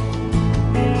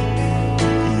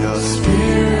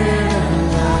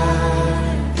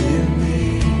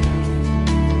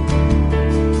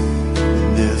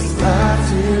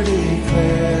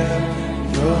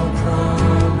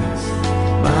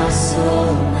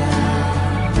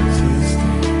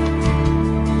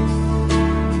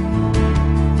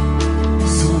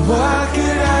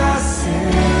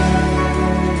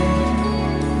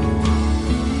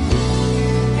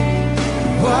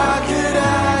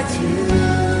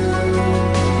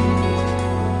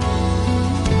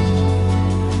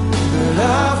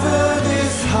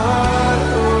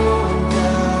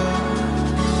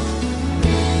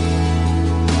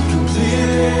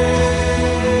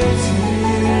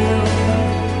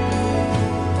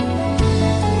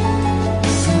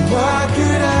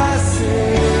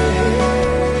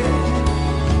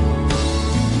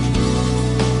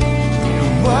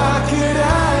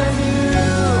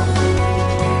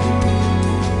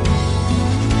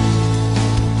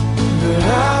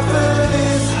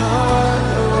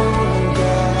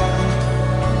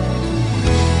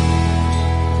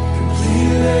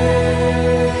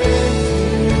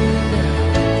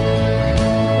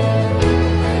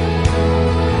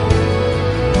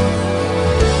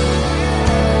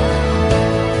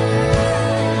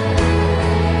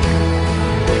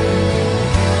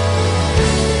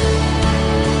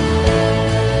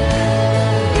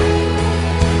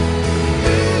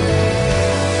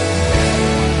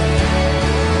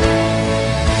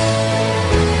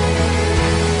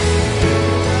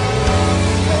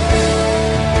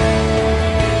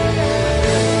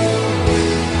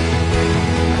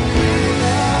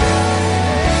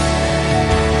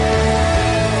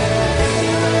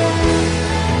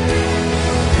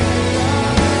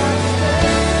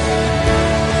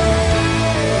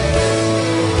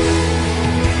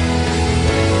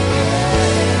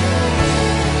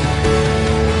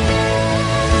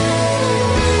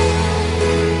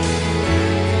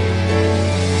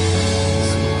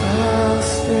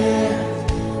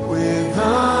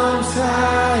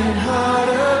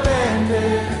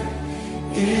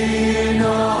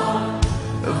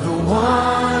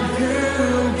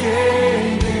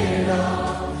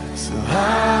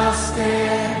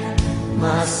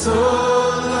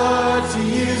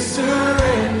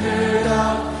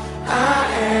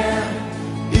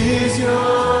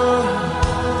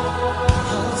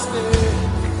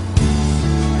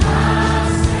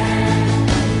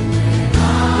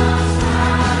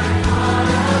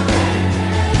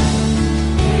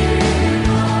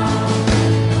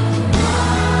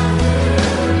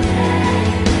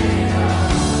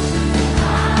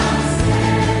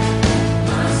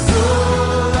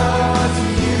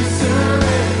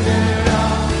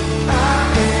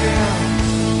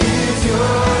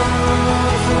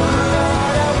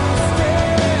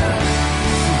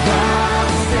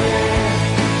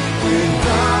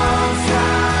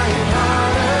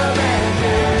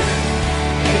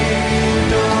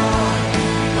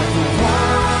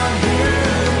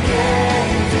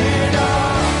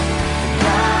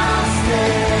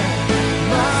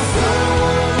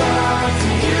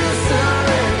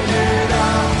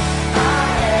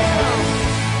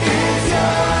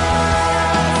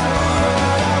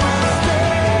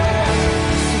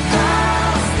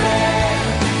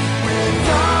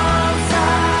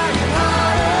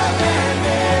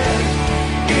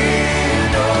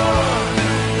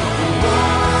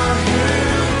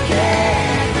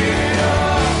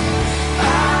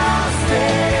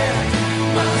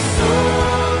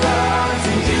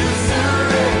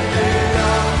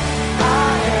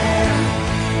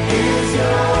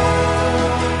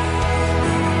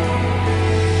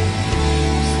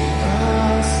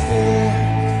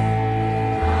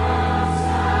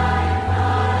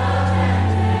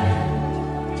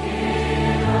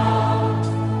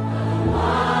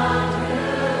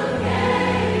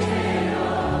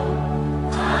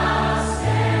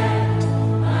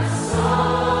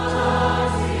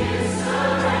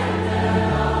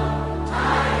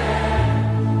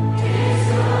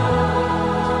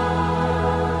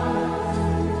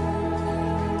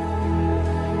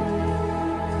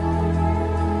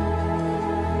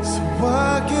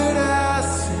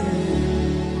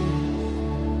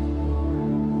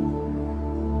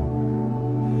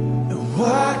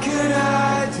 What could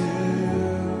I do?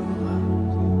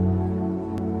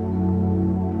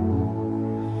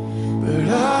 But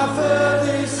offer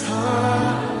this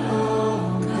heart,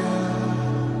 oh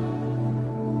God,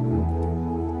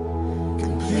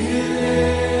 completely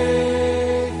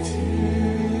to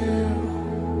you.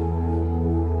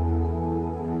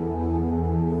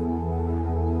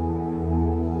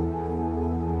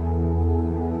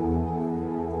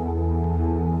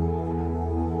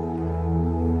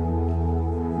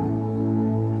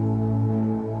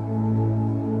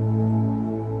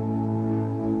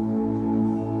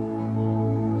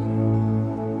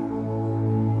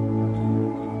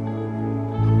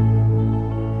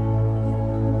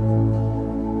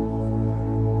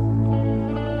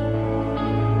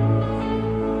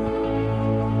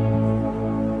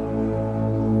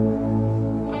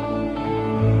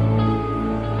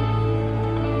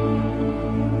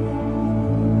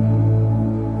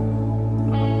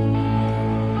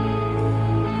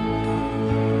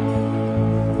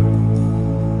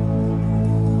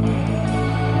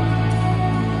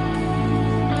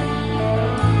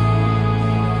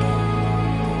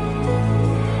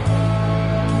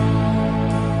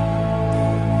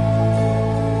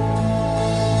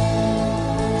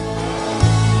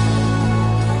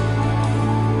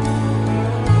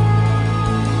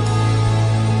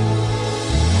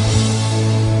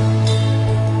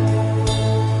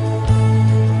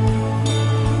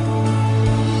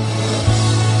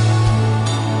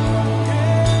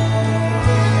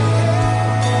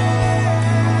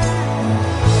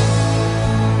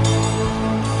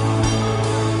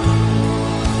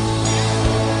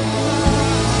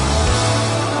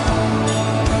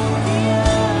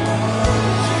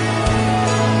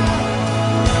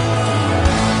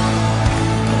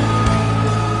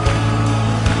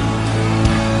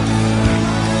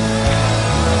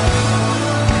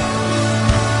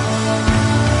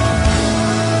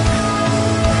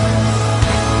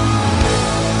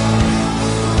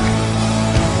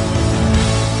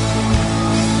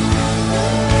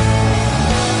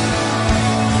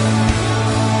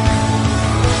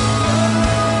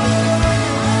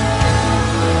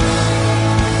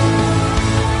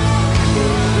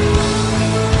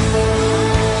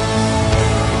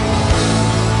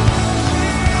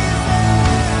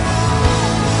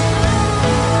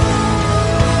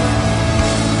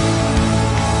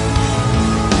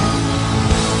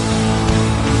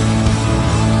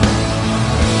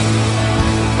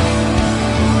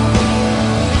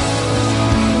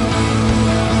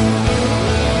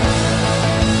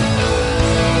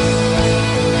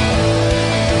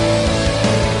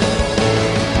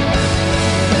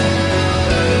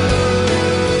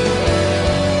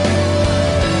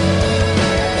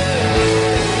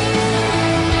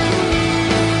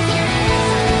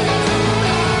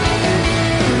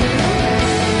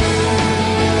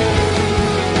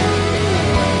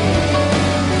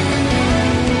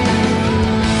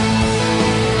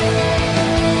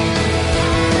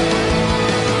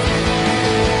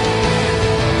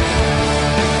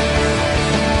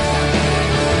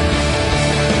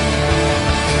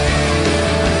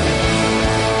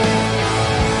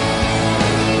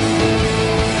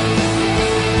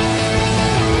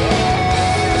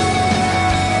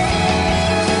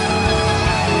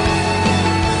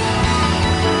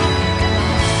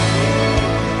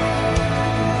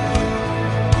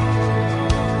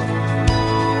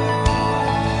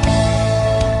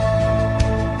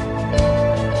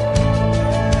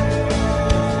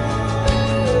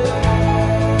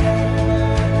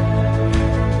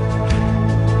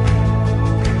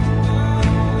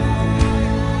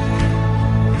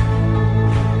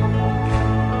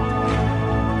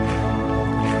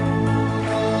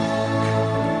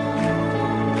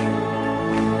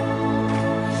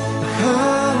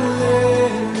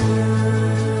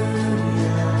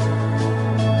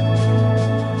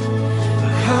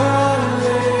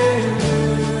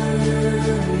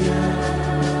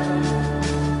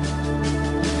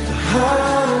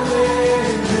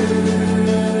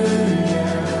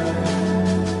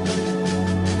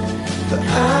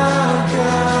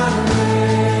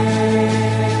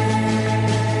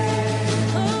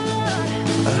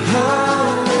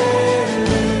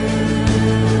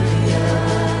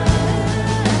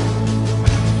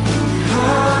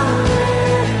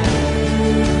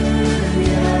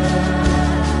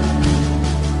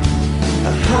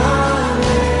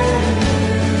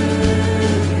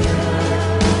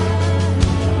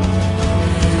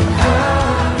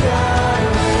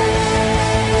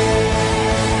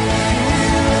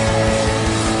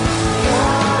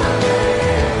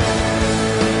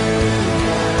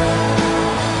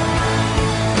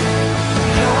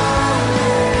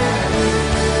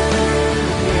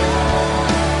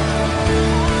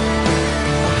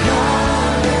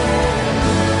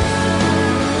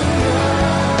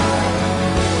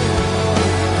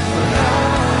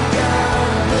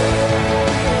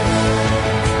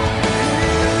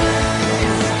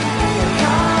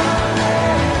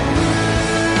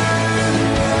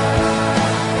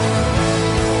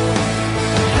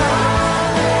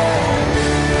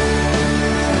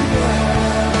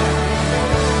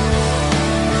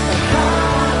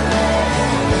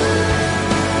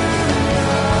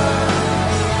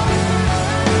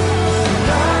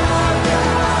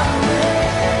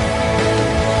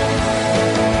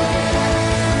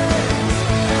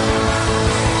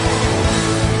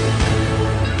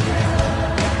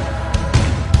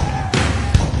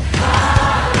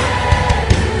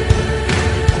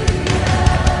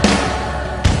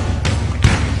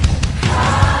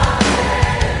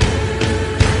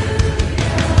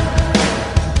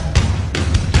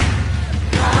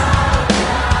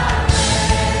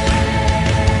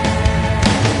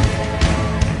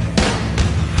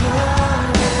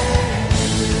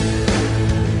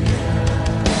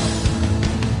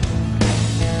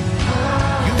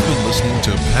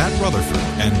 to Pat Rutherford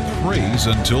and Praise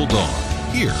Until Dawn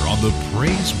here on the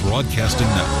Praise Broadcasting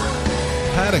Network.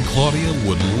 Pat and Claudia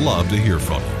would love to hear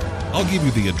from you. I'll give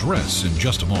you the address in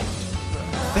just a moment.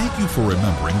 Thank you for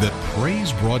remembering that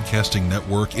Praise Broadcasting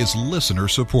Network is listener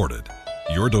supported.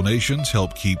 Your donations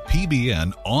help keep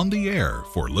PBN on the air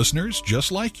for listeners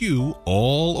just like you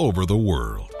all over the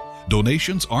world.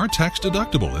 Donations are tax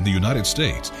deductible in the United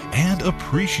States and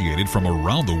appreciated from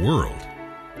around the world.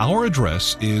 Our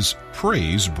address is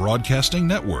Praise Broadcasting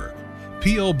Network,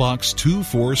 P.O. Box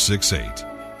 2468,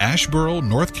 Asheboro,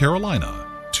 North Carolina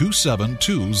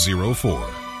 27204.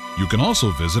 You can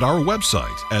also visit our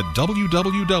website at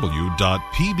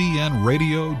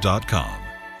www.pbnradio.com.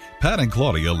 Pat and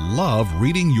Claudia love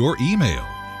reading your email.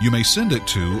 You may send it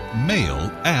to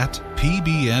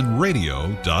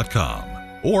mail@pbnradio.com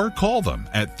or call them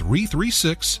at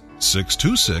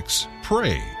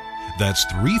 336-626-PRAY. That's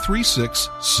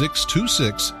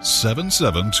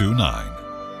 336-626-7729.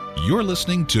 You're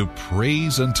listening to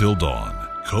Praise Until Dawn,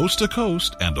 coast to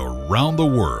coast and around the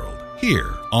world,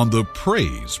 here on the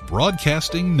Praise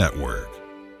Broadcasting Network.